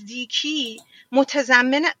نزدیکی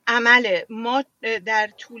متضمن عمل ما در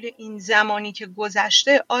طول این زمانی که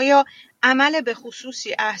گذشته. آیا عمل به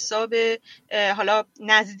خصوصی احزاب حالا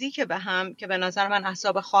نزدیک به هم که به نظر من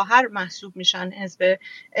احزاب خواهر محسوب میشن، حزب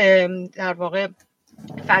در واقع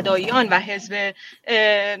فداییان و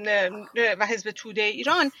حزب توده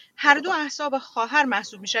ایران، هر دو احزاب خواهر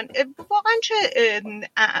محسوب میشن، واقعا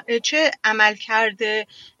چه عملکرد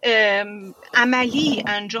عملی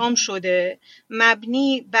انجام شده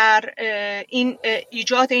مبنی بر این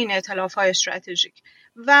ایجاد این ائتلاف‌های استراتژیک؟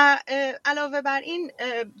 و علاوه بر این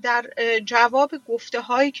در جواب گفته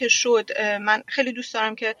هایی که شد، من خیلی دوست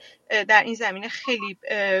دارم که در این زمینه خیلی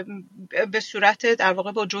به صورت در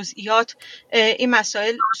واقع با جزئیات این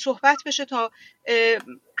مسائل صحبت بشه تا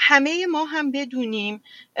همه ما هم بدونیم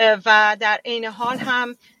و در عین حال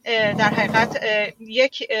هم در حقیقت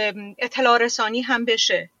یک اطلاع رسانی هم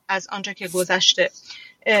بشه از آنچه که گذشته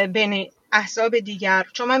بین احزاب دیگر.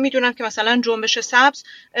 چون من میدونم که مثلا جنبش سبز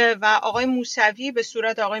و آقای موسوی به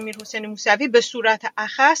صورت آقای میرحسین موسوی به صورت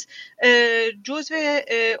اخص جزو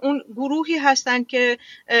اون گروهی هستند که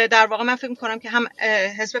در واقع من فکر میکنم که هم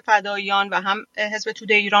حزب فداییان و هم حزب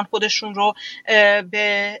توده ایران خودشون رو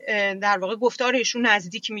به در واقع گفتار ایشون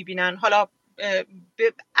نزدیک میبینن، حالا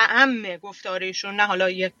به اهم گفتار ایشون، نه حالا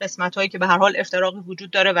یک قسمت هایی که به هر حال افتراقی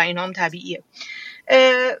وجود داره و اینا هم طبیعیه.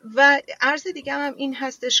 و عرض دیگه هم این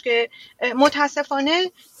هستش که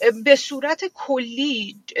متاسفانه به صورت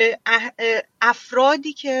کلی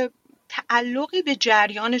افرادی که تعلقی به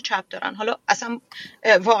جریان چپ دارن، حالا اصلا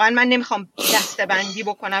واقعا من نمیخوام دسته‌بندی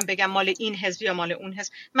بکنم بگم مال این حزب یا مال اون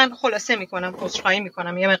حزب، من خلاصه میکنم، عذرخواهی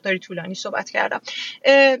میکنم، یه مقداری طولانی صحبت کردم.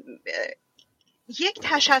 یک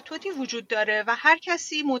تشتتی وجود داره و هر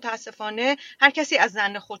کسی متاسفانه هر کسی از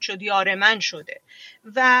ظن خود شد یار من شده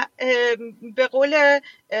و به قول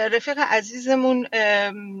رفیق عزیزمون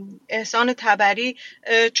احسان تبری،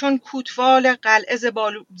 چون کوتوال قلعه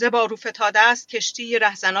زبارو فتاده است کشتی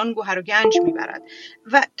رهزنان گوهر و گنج میبرد.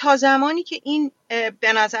 و تا زمانی که این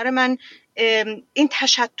به نظر من این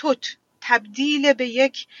تشتت تبدیل به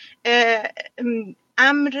یک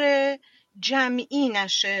امر جمعی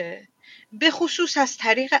نشه، به خصوص از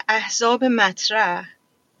طریق احزاب مطرح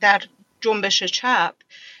در جنبش چپ،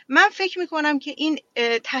 من فکر میکنم که این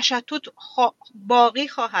تشتت باقی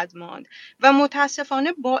خواهد ماند و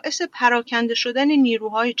متاسفانه باعث پراکنده شدن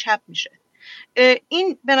نیروهای چپ میشه.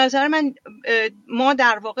 این به نظر من ما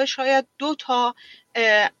در واقع شاید 2 تا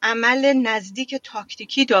عمل نزدیک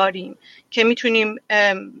تاکتیکی داریم که میتونیم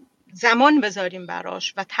زمان بذاریم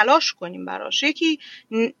براش و تلاش کنیم براش. یکی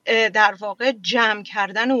در واقع جمع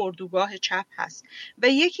کردن اردوگاه چپ هست و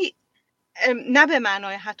یکی نه به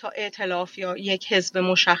معنای حتی ائتلاف یا یک حزب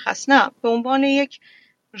مشخص، نه، به عنوان یک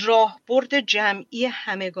راهبرد جمعی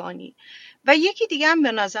همگانی. و یکی دیگه هم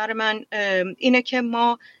به نظر من اینه که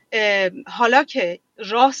ما حالا که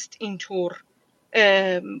راست اینطور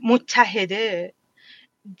متحده،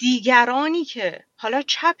 دیگرانی که حالا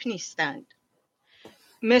چپ نیستند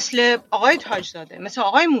مثل آقای تاجزاده، مثل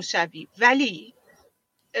آقای موسوی، ولی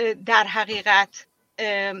در حقیقت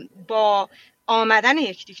با آمدن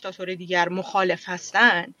یک دیکتاتور دیگر مخالف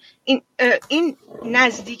هستن، این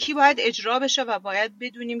نزدیکی باید اجرا بشه و باید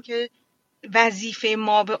بدونیم که وظیفه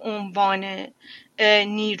ما به عنوان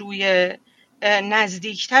نیروی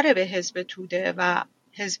نزدیکتر به حزب توده و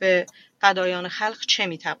حزب فدایان خلق چه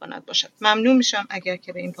میتواند باشد. ممنون میشم اگر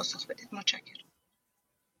که به این پاسخ بدید. متشکرم.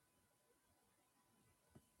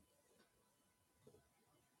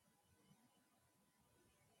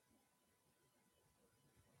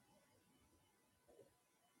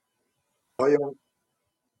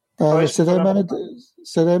 بله،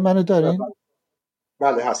 صدای منو دارین؟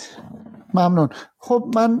 بله هست. ممنون.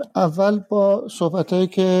 خب من اول با صحبتایی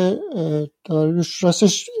که داریوش،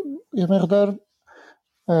 راستش یه مقدار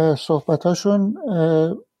صحبتاشون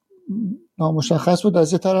نامشخص بود.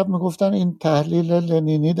 از یه طرف میگفتن این تحلیل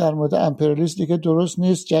لنینی در مورد امپریالیسم دیگه درست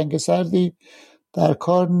نیست، جنگ سردی در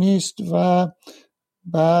کار نیست، و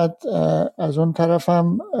بعد از اون طرف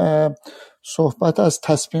هم صحبت از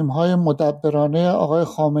تصمیم‌های مدبرانه آقای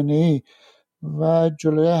خامنه‌ای و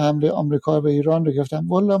جلوی حمله آمریکا به ایران رو گفتن.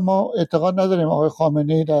 والا ما اعتقاد نداریم آقای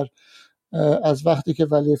خامنه‌ای از وقتی که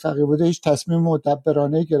ولی فقیه بوده هیچ تصمیم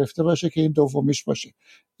مدبرانه گرفته باشه که این دومیش باشه.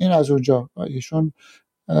 این از اونجا ایشون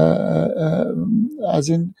از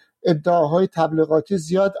این ادعاهای تبلیغاتی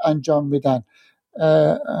زیاد انجام میدن.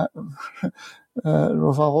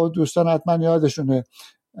 رفقا و دوستان حتما یادشونه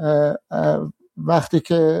وقتی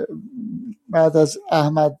که بعد از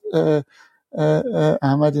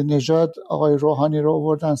احمدی نژاد آقای روحانی رو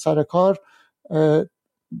آوردن سر کار،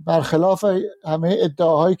 برخلاف همه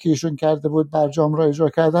ادعاهایی که ایشون کرده بود برجام را اجرا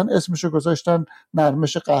کردن، اسمشو گذاشتن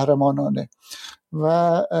نرمش قهرمانانه.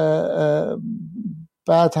 و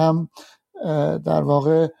بعد هم در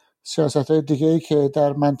واقع سیاست‌های دیگه‌ای که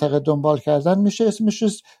در منطقه دنبال کردن میشه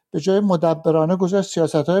اسمش به جای مدبرانه گذاشت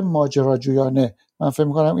سیاست‌های ماجراجویانه. من فکر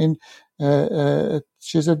می‌کنم این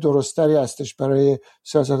چیز درستری هستش برای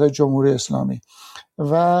سیاست‌های جمهوری اسلامی.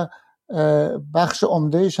 و بخش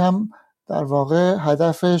عمده‌ایش هم در واقع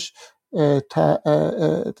هدفش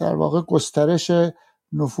در واقع گسترش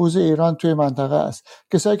نفوذ ایران توی منطقه است.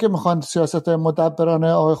 کسایی که میخوان سیاست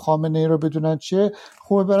مدبرانه آقای خامنه‌ای رو بدونن چیه،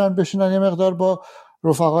 خوبه برن بشینن یه مقدار با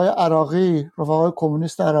رفقای عراقی، رفقای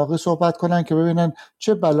کمونیست عراقی صحبت کنن که ببینن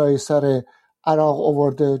چه بلایی سر عراق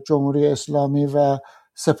آورده جمهوری اسلامی و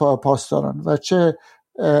سپاه پاسداران و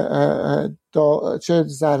چه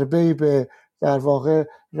ضربه‌ای به در واقع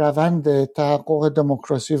روند تحقق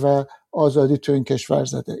دموکراسی و آزادی تو این کشور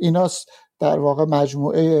زده. ایناست در واقع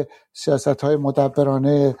مجموعه سیاست‌های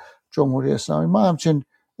مدبرانه جمهوری اسلامی. ما همچین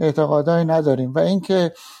اعتقادایی نداریم و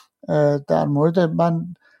اینکه در مورد من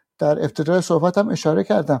در ابتدای صحبتم اشاره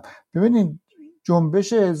کردم، ببینید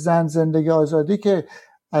جنبش زن زندگی آزادی که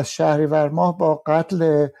از شهریور ماه با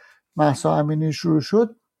قتل مهسا امینی شروع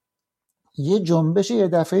شد، یه جنبش یه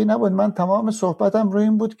دفعه‌ای نبود. من تمام صحبتم روی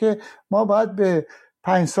این بود که ما باید به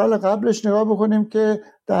 5 سال قبلش نگاه بکنیم که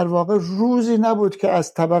در واقع روزی نبود که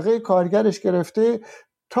از طبقه کارگرش گرفته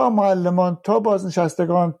تا معلمان، تا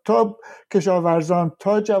بازنشستگان، تا کشاورزان،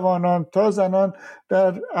 تا جوانان، تا زنان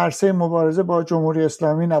در عرصه مبارزه با جمهوری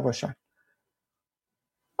اسلامی نباشن.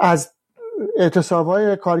 از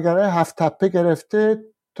اعتصاب‌های کارگرای 7 تپه گرفته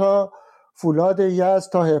تا فولاد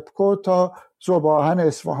یزد، تا هپکو، تا ذوب‌آهن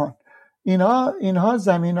اصفهان، اینها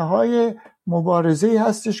زمینه‌های مبارزه‌ای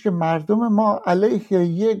هستش که مردم ما علیه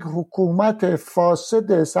یک حکومت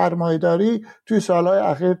فاسد سرمایه‌داری توی سالهای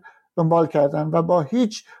اخیر دنبال کردن و با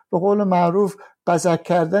هیچ به قول معروف بزک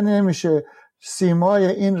کردن نمیشه سیمای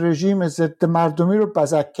این رژیم ضد مردمی رو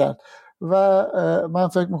بزک کرد و من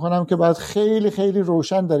فکر میکنم که باید خیلی خیلی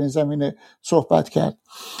روشن در این زمینه صحبت کرد.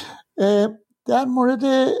 در مورد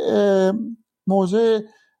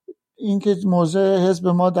اینکه موضع حزب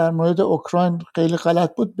ما در مورد اوکراین خیلی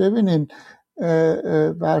غلط بود، ببینین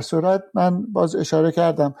بر صورت من باز اشاره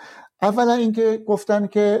کردم. اولا اینکه گفتن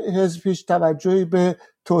که حزب هیچ توجهی به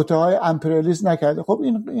توطئه‌های امپریالیسم نکرده. خب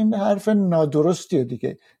این حرف نادرستیه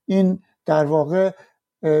دیگه. این در واقع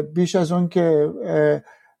بیش از اون که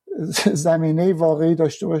زمینه واقعی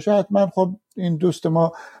داشته باشه حتما خب این دوست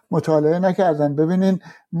ما مطالعه نکردن. ببینین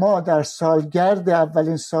ما در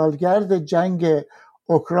اولین سالگرد جنگ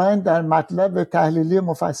اوکراین در مطلب تحلیلی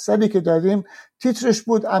مفصلی که دادیم تیترش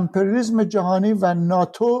بود امپریالیسم جهانی و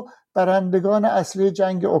ناتو برندگان اصلی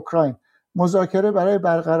جنگ اوکراین، مذاکره برای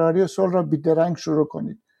برقراری صلح را بیدرنگ شروع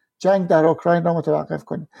کنید، جنگ در اوکراین را متوقف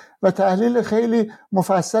کنید و تحلیل خیلی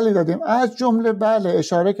مفصلی دادیم. از جمله بله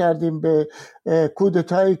اشاره کردیم به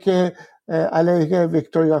کودتایی که علیه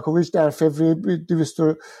ویکتور یاکوویچ در فوریه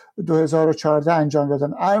 2014 انجام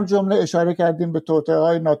دادن، از جمله اشاره کردیم به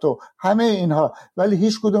توطئه‌های ناتو، همه اینها. ولی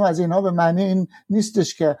هیچ کدوم از اینها به معنی این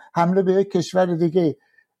نیستش که حمله به یک کشور دیگه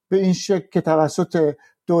به این شکل که توسط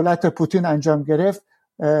دولت پوتین انجام گرفت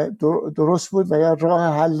درست بود و یا راه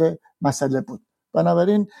حل مسئله بود.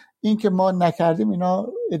 بنابراین این که ما نکردیم اینا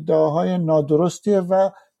ادعاهای نادرستیه و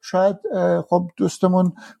شاید خب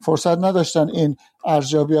دوستمون فرصت نداشتن این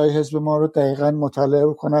ارزیابی‌های حزب ما رو دقیقاً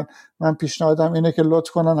مطالعه کنن. من پیشنهادم اینه که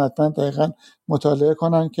لطف کنن حتما دقیقاً مطالعه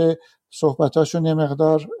کنن که صحبتاشون یه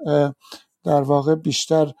مقدار در واقع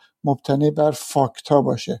بیشتر مبتنی بر فاکتا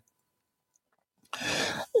باشه.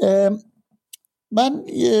 من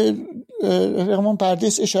رقمون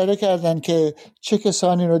پردیس اشاره کردن که چه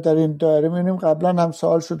کسانی رو در این دایره می‌بینیم. قبلا هم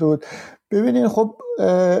سوال شده بود. ببینید خب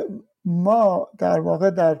ما در واقع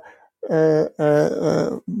در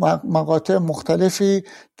مقاطع مختلفی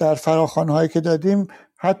در فراخوان‌هایی که دادیم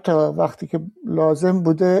حتی وقتی که لازم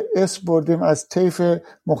بوده اسم بردیم از طیف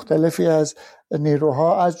مختلفی از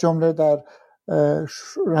نیروها، از جمله در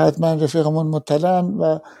حتما رفیقمون مطلعن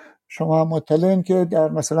و شما هم مطلعین که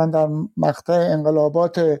مثلا در مقطع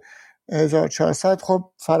انقلابات 1400 خب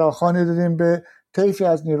فراخوانی دادیم به طیفی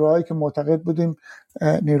از نیروهایی که معتقد بودیم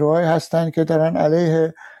نیروهایی هستن که دارن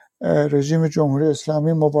علیه رژیم جمهوری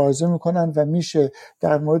اسلامی مبارزه میکنن و میشه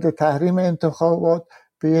در مورد تحریم انتخابات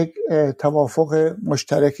به یک توافق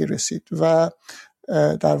مشترکی رسید و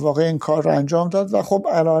در واقع این کار رو انجام داد و خب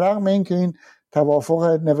علیرغم این که این توافق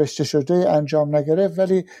نوشته شده انجام نگرفت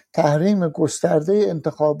ولی تحریم گسترده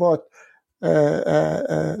انتخابات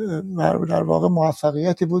در واقع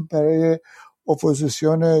موفقیتی بود برای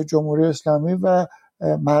اپوزیسیون جمهوری اسلامی و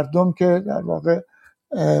مردم که در واقع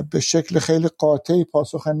به شکل خیلی قاطعی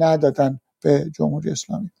پاسخ ندادن به جمهوری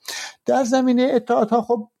اسلامی. در زمینه اتحادها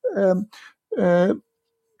خب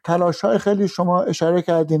تلاش‌های خیلی شما اشاره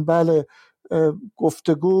کردین. بله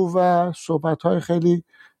گفتگو و صحبت‌های خیلی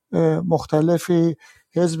مختلفی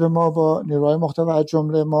حزب ما با نیروهای مختلف از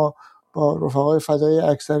جمله ما با رفقای فدای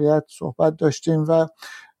اکثریت صحبت داشتیم و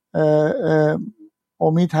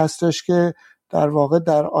امید هستش که در واقع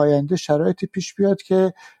در آینده شرایطی پیش بیاد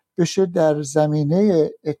که بشه در زمینه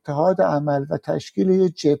اتحاد عمل و تشکیل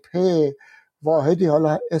یک جبهه واحدی،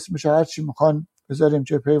 حالا اسمش هر چی میخوان بذاریم،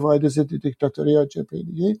 جبهه واحد ضد دیکتاتوری یا جبهه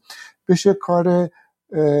دیگه، بشه کار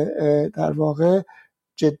در واقع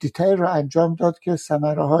جدی‌تر رو انجام داد که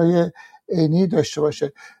ثمره‌های عینی داشته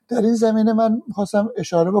باشه. در این زمینه من خواستم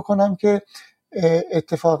اشاره بکنم که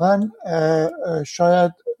اتفاقاً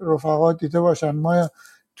شاید رفقا دیده باشن، ما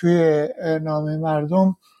توی نامه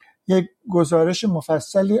مردم یک گزارش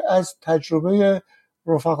مفصلی از تجربه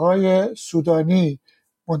رفقای سودانی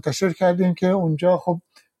منتشر کردیم که اونجا خب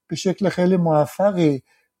به شکل خیلی موفقی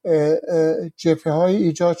جبهه‌های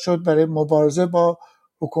ایجاد شد برای مبارزه با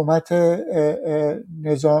حکومت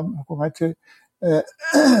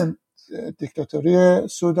دیکتاتوری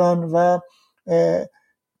سودان و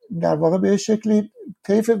در واقع به شکلی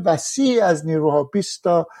طیف وسیعی از نیروها، 20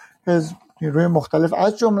 تا حزب نیروی مختلف،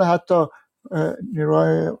 از جمله حتی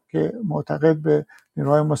نیروهای که معتقد به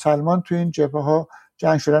نیروهای مسلمان توی این جبهه‌ها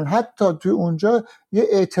جنگ شدن. حتی توی اونجا یه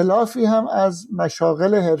ائتلافی هم از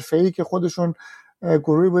مشاغل حرفه‌ای که خودشون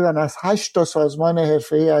گروهی بودن از 8 تا سازمان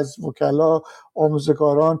حرفه‌ای، از وکلا،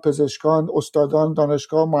 آموزگاران، پزشکان، استادان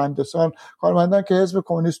دانشگاه، مهندسان، کارمندان که حزب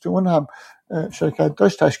کمونیست اون هم شرکت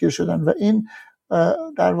داشت، تشکیل شدن. و این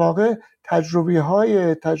در واقع تجربه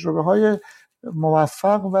های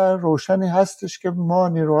موفق و روشنی هستش که ما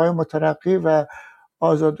نیروهای مترقی و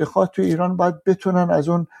آزادیخواه تو ایران باید بتونن از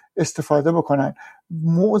اون استفاده بکنن.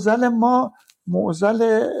 معضل ما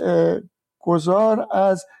معضل گذار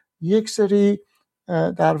از یک سری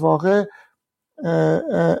در واقع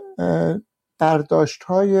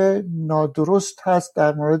برداشت‌های نادرست هست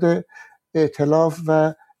در مورد ائتلاف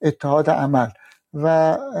و اتحاد عمل.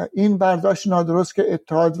 و این برداشت نادرست که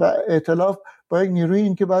اتحاد و ائتلاف با یک نیروی،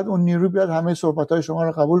 این که بعد اون نیرو بیاد همه صحبت‌های شما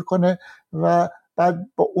رو قبول کنه و بعد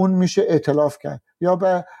با اون میشه ائتلاف کرد، یا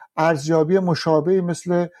به ارزیابی مشابهی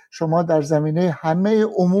مثل شما در زمینه همه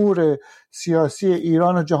امور سیاسی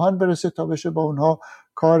ایران و جهان برسه تا بشه با اونها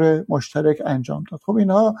کار مشترک انجام داد. خب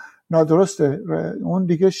اینها نادرسته، اون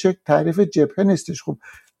دیگه شکل تعریف جبهه نیستش. خب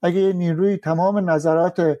اگه یه نیروی تمام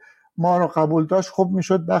نظرات ما رو قبول داشت، خب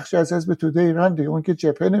میشد بخشی از حزب توده ایران دیگه، اون که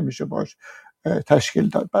جبهه نمیشه باش تشکیل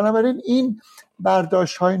داد. بنابراین این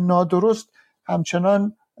برداشت های نادرست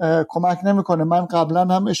همچنان کمک نمیکنه. من قبلا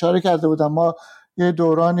هم اشاره کرده بودم، ما یه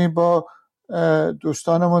دورانی با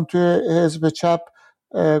دوستانمون توی حزب چپ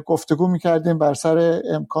گفتگو میکردیم بر سر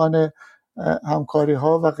امکان همکاری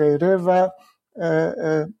ها و غیره، و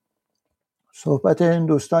صحبت این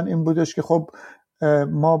دوستان این بودش که خب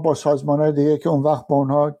ما با سازمان‌های دیگه که اون وقت با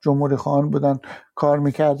اونها جمهوری خواهان بودن کار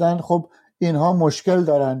میکردن، خب اینها مشکل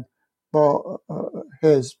دارن با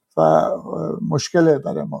حزب و مشکله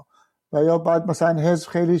برای ما، و یا بعد مثلا حزب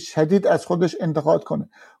خیلی شدید از خودش انتقاد کنه.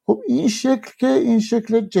 خب این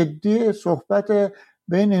شکل جدی صحبت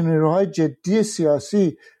بین نیروهای جدی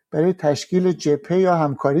سیاسی برای تشکیل جبهه یا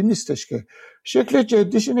همکاری نیستش. که شکل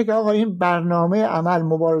جدیش اینه که آقا این برنامه عمل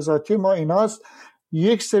مبارزاتی ما ایناست،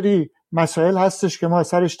 یک سری مسائل هستش که ما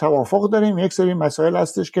سرش توافق داریم، یک سری مسائل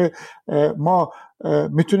هستش که ما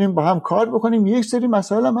میتونیم با هم کار بکنیم، یک سری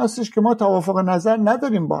مسائل هم هستش که ما توافق نظر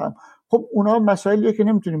نداریم با هم. خب اونا مسائلیه که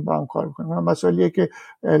نمیتونیم با هم کار بکنیم، اونا مسائلیه که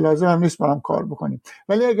لازم هم نیست با هم کار بکنیم.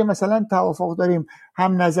 ولی اگه مثلا توافق داریم،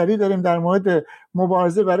 هم نظری داریم در مورد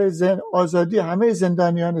مبارزه برای آزادی همه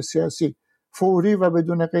زندانیان سیاسی فوری و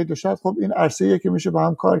بدون قید و شرط، خب این عرصه‌ایه که میشه با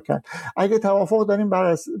هم کار کرد. اگه توافق داریم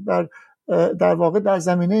بر در واقع در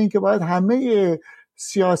زمینه این که باید همه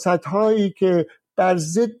سیاست‌هایی که بر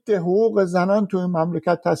ضد حقوق زنان تو این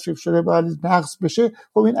مملکت تصویب شده باید نقض بشه،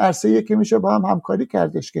 خب این عرصه‌ایه که میشه با هم همکاری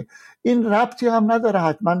کردش. که این ربطی هم نداره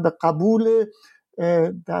حتما به قبول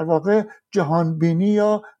در واقع جهانبینی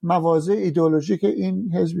یا مواضع ایدئولوژیک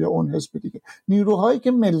این حزب یا اون حزب دیگه. نیروهایی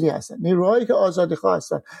که ملی هستن، نیروهایی که آزادیخواه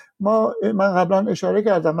هستن، من قبلا اشاره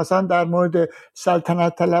کردم مثلا در مورد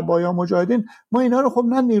سلطنت طلبا یا مجاهدین، ما اینا رو خب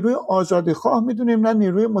نه نیروی آزادیخواه میدونیم نه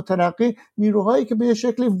نیروی مترقی، نیروهایی که به یه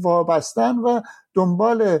شکلی وابستن و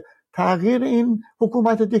دنبال تغییر این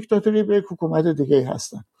حکومت دیکتاتوری به یک حکومت دیگه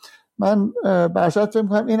هستن. من برشت فکر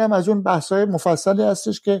می‌کنم اینم از اون بحث‌های مفصلی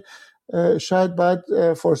هستش که شاید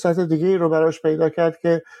باید فرصت دیگه رو براش پیدا کرد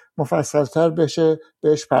که مفصل‌تر بشه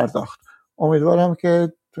بهش پرداخت. امیدوارم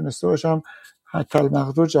که تونسته باشم حتی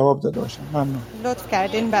المقدور جواب داده باشم. ممنون. لطف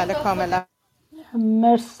کردین. بله کاملا.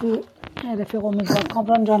 مرسی رفیق. امیدوار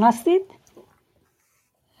کامران جان هستید؟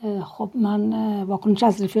 خب من واکنش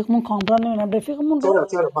از رفیقمون کامران نمیدونم. رفیقمون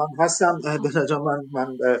چرا من هستم دانا جان.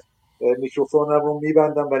 من میکروفون رو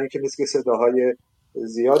میبندم برای اینکه مثل صداهای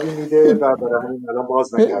زیادی میده و برای همین الان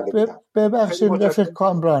باز نکرده بودم. ببخشید رفیق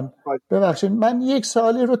کامران، ببخشید من یک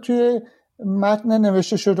سوالی رو توی متن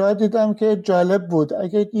نوشته شده دیدم که جالب بود.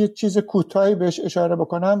 اگه یه چیز کوتاهی بهش اشاره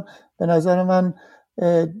بکنم به نظر من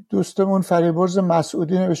دوستمون فریبرز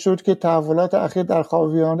مسعودی نوشته بود که تحولات اخیر در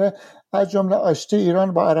خاورمیانه از جمله آشتی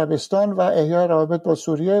ایران با عربستان و احیای روابط با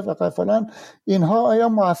سوریه و فلان، اینها آیا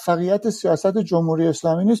موفقیت سیاست جمهوری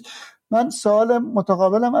اسلامی نیست؟ من سوال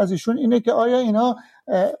متقابلم از ایشون اینه که آیا اینها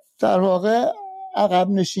در واقع عقب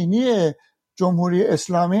نشینی جمهوری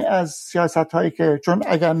اسلامی از سیاست هایی که، چون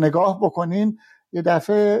اگر نگاه بکنین یه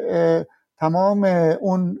دفعه تمام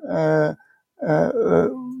اون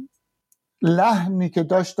لحنی که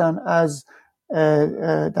داشتن از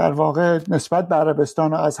در واقع نسبت به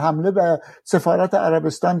عربستان و از حمله به سفارت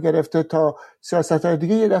عربستان گرفته تا سیاست‌های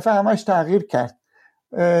دیگه یه دفعه همش تغییر کرد.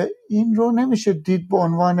 این رو نمیشه دید به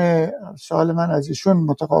عنوان، سوال من از ایشون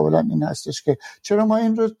متقابلا این هستش که چرا ما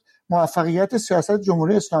این رو موفقیت سیاست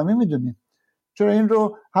جمهوری اسلامی میدونیم؟ چرا این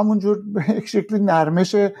رو همونجور به یک شکلی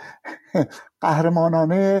نرمش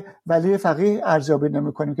قهرمانانه ولی فقیه ارزیابی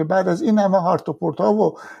نمی کنیم که بعد از این همه هارت و پورتا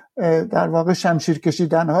و در واقع شمشیر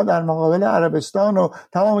کشیدن ها در مقابل عربستان و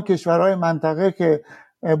تمام کشورهای منطقه که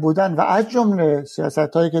بودن و از جمله سیاست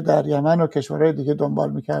هایی که در یمن و کشورهای دیگه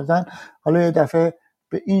دنبال میکردن، حالا یه دفعه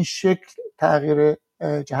به این شکل تغییر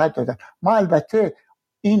جهت دادن. ما البته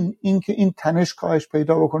این که این تنش کاهش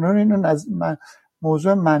پیدا بکنه اینو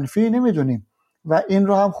موضوع منفی نمیدونیم و این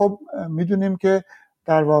رو هم خب میدونیم که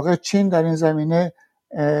در واقع چین در این زمینه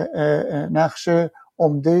نقش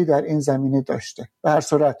عمده‌ای در این زمینه داشته. به هر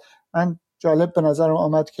صورت من جالب به نظرم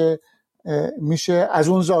آمد که میشه از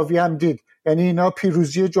اون زاویه هم دید، یعنی اینا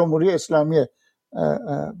پیروزی جمهوری اسلامیه.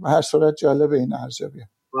 به هر صورت جالب این ارزیابیه.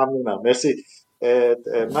 ممنونم، مرسی.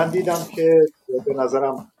 من دیدم که به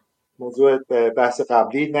نظرم موضوع بحث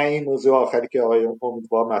قبلی، نه این موضوع آخری که آقای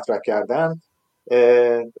امیدوار مطرح کردن.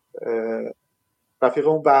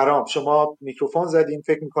 رفیقمون بهرام، شما میکروفون زدین،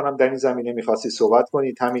 فکر میکنم در این زمینه میخواستی صحبت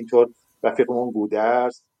کنید. همینطور رفیقمون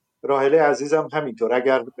گودرز، راحله عزیزم همینطور.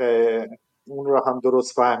 اگر اون رو هم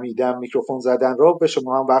درست فهمیدم میکروفون زدن رو به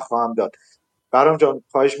شما هم وقت خواهم داد. بهرام جان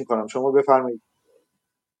خواهش میکنم شما بفرمایید.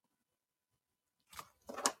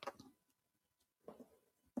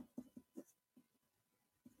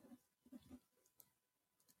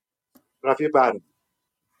 رفیق بهرام،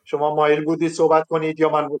 شما مایل بودید صحبت کنید یا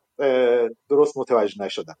من درست متوجه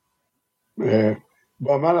نشدم؟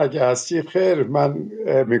 با من اگه هستی خیر، من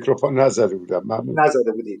میکروفون نزده بودم.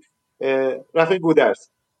 نزده بودید. رفیق گودرز.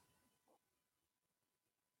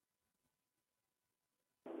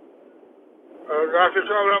 رفیق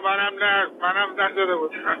را منم نزده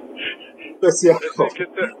بودم. بسیار خوب. که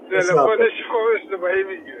تلفنش خوب اشتباهی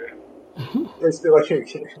میگیره. اشتباهی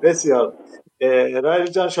میگیره. بسیار. راحل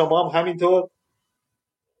جان شما هم همینطور؟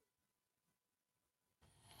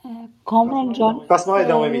 کامران جان، پس ما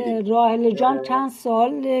ادامه میدیم. راحل جان چند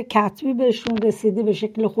سوال کتبی بهشون رسیده به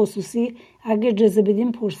شکل خصوصی، اگه اجازه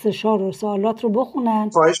بدیم پرسش‌ها رو، سوالات رو بخونن.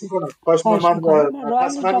 خواهش میکنم. پس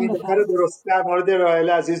من این دفعه درست در مورد راحل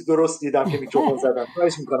عزیز درست دیدم که میکروفون زدم.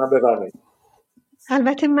 خواهش میکنم بفرمایید.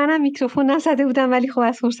 البته منم میکروفون نزده بودم ولی خب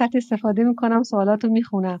از فرصت استفاده میکنم، سوالات رو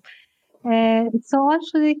میخونم. سوال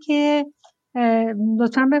شده که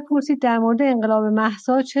لطفاً بپرسید در مورد انقلاب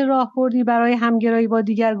مهسا چه راهبردی برای همگرایی با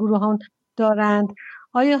دیگر گروهان دارند؟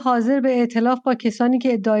 آیا حاضر به ائتلاف با کسانی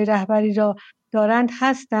که ادعای رهبری را دارند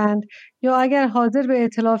هستند؟ یا اگر حاضر به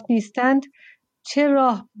ائتلاف نیستند چه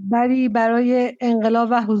راهبری برای انقلاب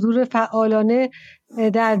و حضور فعالانه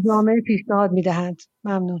در جامعه پیشنهاد میدهند؟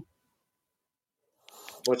 ممنون.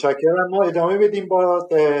 متشکرم. ما ادامه بدیم با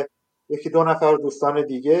یکی دو نفر دوستان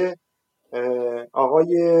دیگه.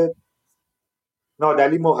 آقای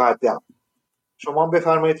نادلی مقدم، شما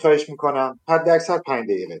بفرمایید خواهش میکنم. حد اکثر 5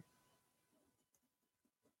 دقیقه.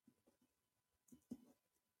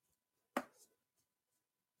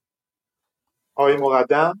 آقای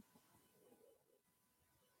مقدم.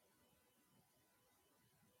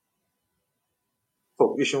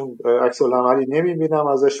 خب ایشون عکس العملی نمیبینم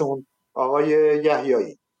ازشون. آقای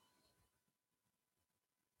یحیایی.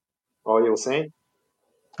 آقای حسین.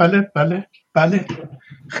 بله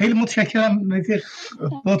خیلی متشکرم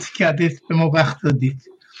لطف کردید به ما وقت دادید.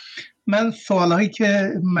 من سوالهایی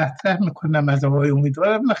که مطرح میکنم از آقای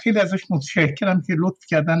امیدوار، من خیلی ازش متشکرم که لطف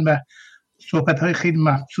کردن و صحبتهای خیلی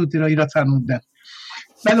مبسوطی را ایراد فرمودن.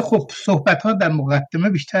 ولی خب صحبتها در مقدمه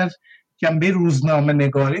بیشتر جنبه روزنامه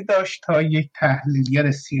نگاری داشت تا یک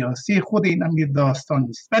تحلیلگر سیاسی. خود اینم یه داستان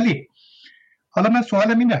نیست. ولی حالا من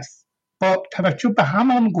سوالم این است، با توجه به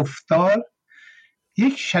همان گفتار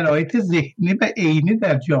یک شرایط ذهنی و عینی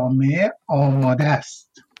در جامعه آماده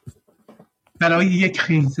است برای یک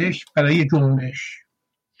خیزش، برای جنبش.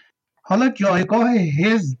 حالا جایگاه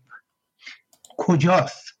حزب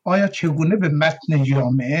کجاست؟ آیا چگونه به متن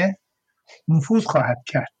جامعه نفوذ خواهد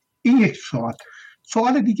کرد؟ این یک سوال.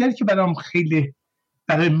 سوال دیگری که برام خیلی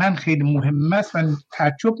برای من خیلی مهم است و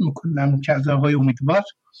تعجب میکنم که از آقای امیدوار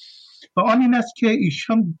و آن این است که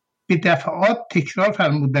ایشان به دفعات تکرار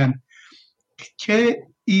فرمودن که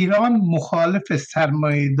ایران مخالف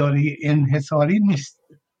سرمایه‌داری انحصاری نیست.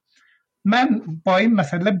 من با این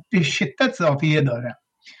مسئله به شدت زاویه دارم.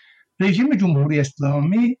 رژیم جمهوری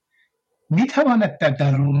اسلامی میتواند در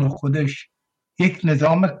درون خودش یک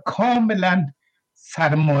نظام کاملا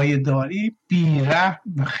سرمایه‌داری بی‌رحم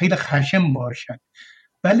و خیلی خشن باشد،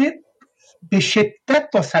 ولی به شدت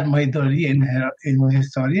با سرمایه‌داری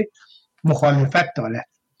انحصاری مخالفت دارد.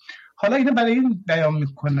 حالا اینو برای این بیان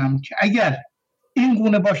میکنم که اگر این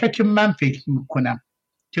گونه باشه که من فکر میکنم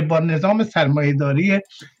که با نظام سرمایه‌داری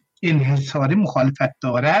انحصاری مخالفت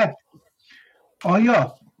دارد،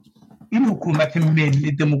 آیا این حکومت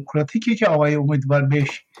ملی دموکراتیکی که آقای امیدوار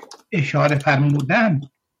بهش اشاره فرمودن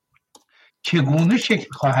چگونه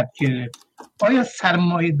شکل خواهد گرفت؟ آیا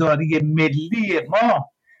سرمایه‌داری ملی ما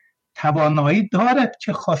توانایی دارد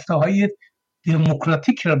که خواسته های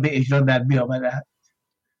دموکراتیک را به اجرا در بیاورد؟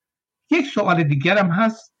 یک سوال دیگر هم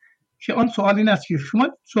هست که آن سوال این است که شما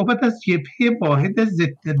صحبت از جبهه واحد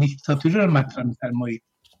ضد دیکتاتوری را مطرح می‌فرمایید.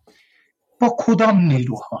 با کدام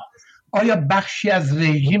نیروها؟ آیا بخشی از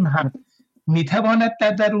رژیم هم میتواند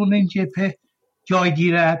در درون این جبهه جای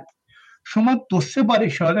گیرد؟ شما 2-3 بار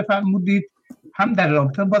اشاره فرمودید هم در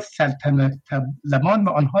رابطه با سلطنت زمان و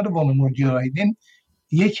آنها رو با مجاهدین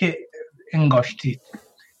یک انگاشتید.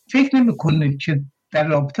 فکر نمی‌کنید که در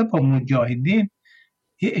رابطه با مجاهدین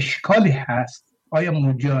یه اشکالی هست؟ آیا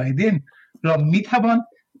مجاهدین را میتوان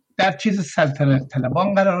در چیز سلطنت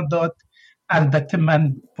طلبان قرار داد؟ البته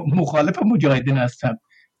من مخالف مجاهدین هستم،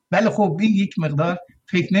 ولی خب این یک مقدار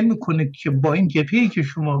فکر نمی‌کنید که با این جبهه‌ای که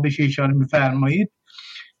شما بهش اشاره می‌فرمایید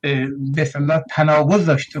به اصطلاح تناقض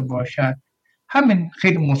داشته باشد؟ همین.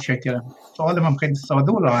 خیلی متشکرم. سوال من خیلی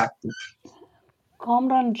ساده و راحت بود.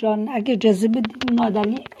 کامران جان اگه اجازه بدید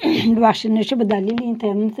نادلی بخشنشه به دلیل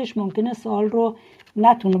اینترنتش ممکنه سوال رو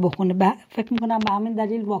نتونه بخونه، فکر میکنم به همین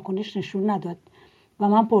دلیل واکنش نشون نداد و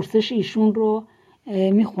من پرسش ایشون رو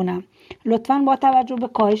میخونم. لطفاً با توجه به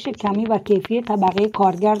کاهش کمی و کیفی طبقه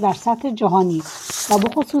کارگر در سطح جهانی و به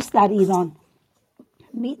خصوص در ایران،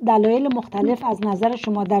 دلایل مختلف از نظر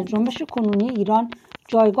شما در جنبش کنونی ایران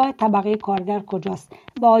جایگاه طبقه کارگر کجاست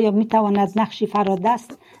و آیا میتواند نقشی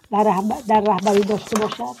فرادست در رهبری داشته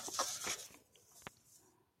باشد؟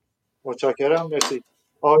 متشکرم. مرسی.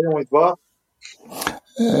 آقای امیدوار.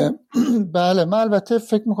 بله، من البته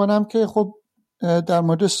فکر میکنم که خب در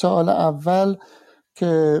مورد سوال اول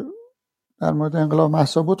که در مورد انقلاب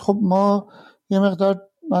محسا بود، خب ما یه مقدار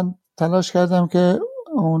من تلاش کردم که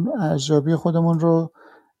اون ارزیابی خودمون رو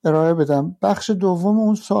ارائه بدم. بخش دوم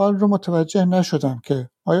اون سوال رو متوجه نشدم که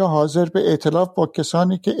آیا حاضر به ائتلاف با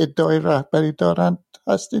کسانی که ادعای رهبری دارند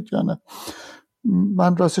هستید یا نه.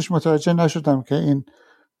 من راستش متوجه نشدم که این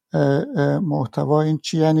محتوا این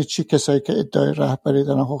چی، یعنی چی کسایی که ادعای رهبری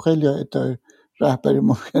دارن؟ خب خیلی ادعای رهبری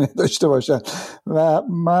ممکنه داشته باشن و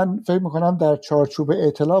من فکر میکنم در چارچوب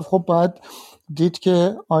ائتلاف خب باید دید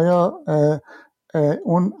که آیا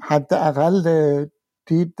اون حداقل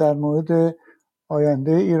دید در مورد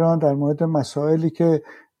آینده ایران، در مورد مسائلی که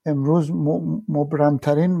امروز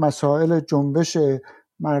مبرمترین مسائل جنبش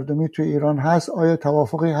مردمی تو ایران هست، آیا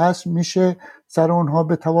توافقی هست؟ میشه سر اونها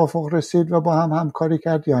به توافق رسید و با هم همکاری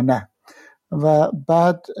کرد یا نه؟ و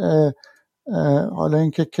بعد حالا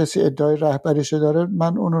اینکه کسی ادعای رهبریشه داره،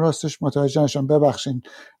 من اون راستش متوجه نشم. ببخشین،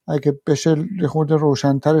 اگه بشه خود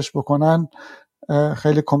روشن‌ترش بکنن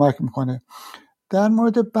خیلی کمک میکنه. در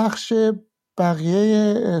مورد بخش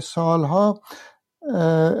بقیه سالها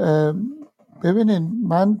ببینین،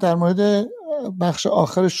 من در مورد بخش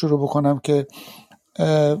آخرش شروع بکنم که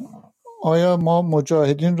آیا ما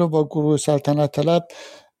مجاهدین رو با گروه سلطنت طلب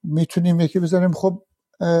میتونیم یکی بذاریم؟ خب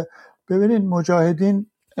ببینین،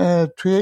 مجاهدین توی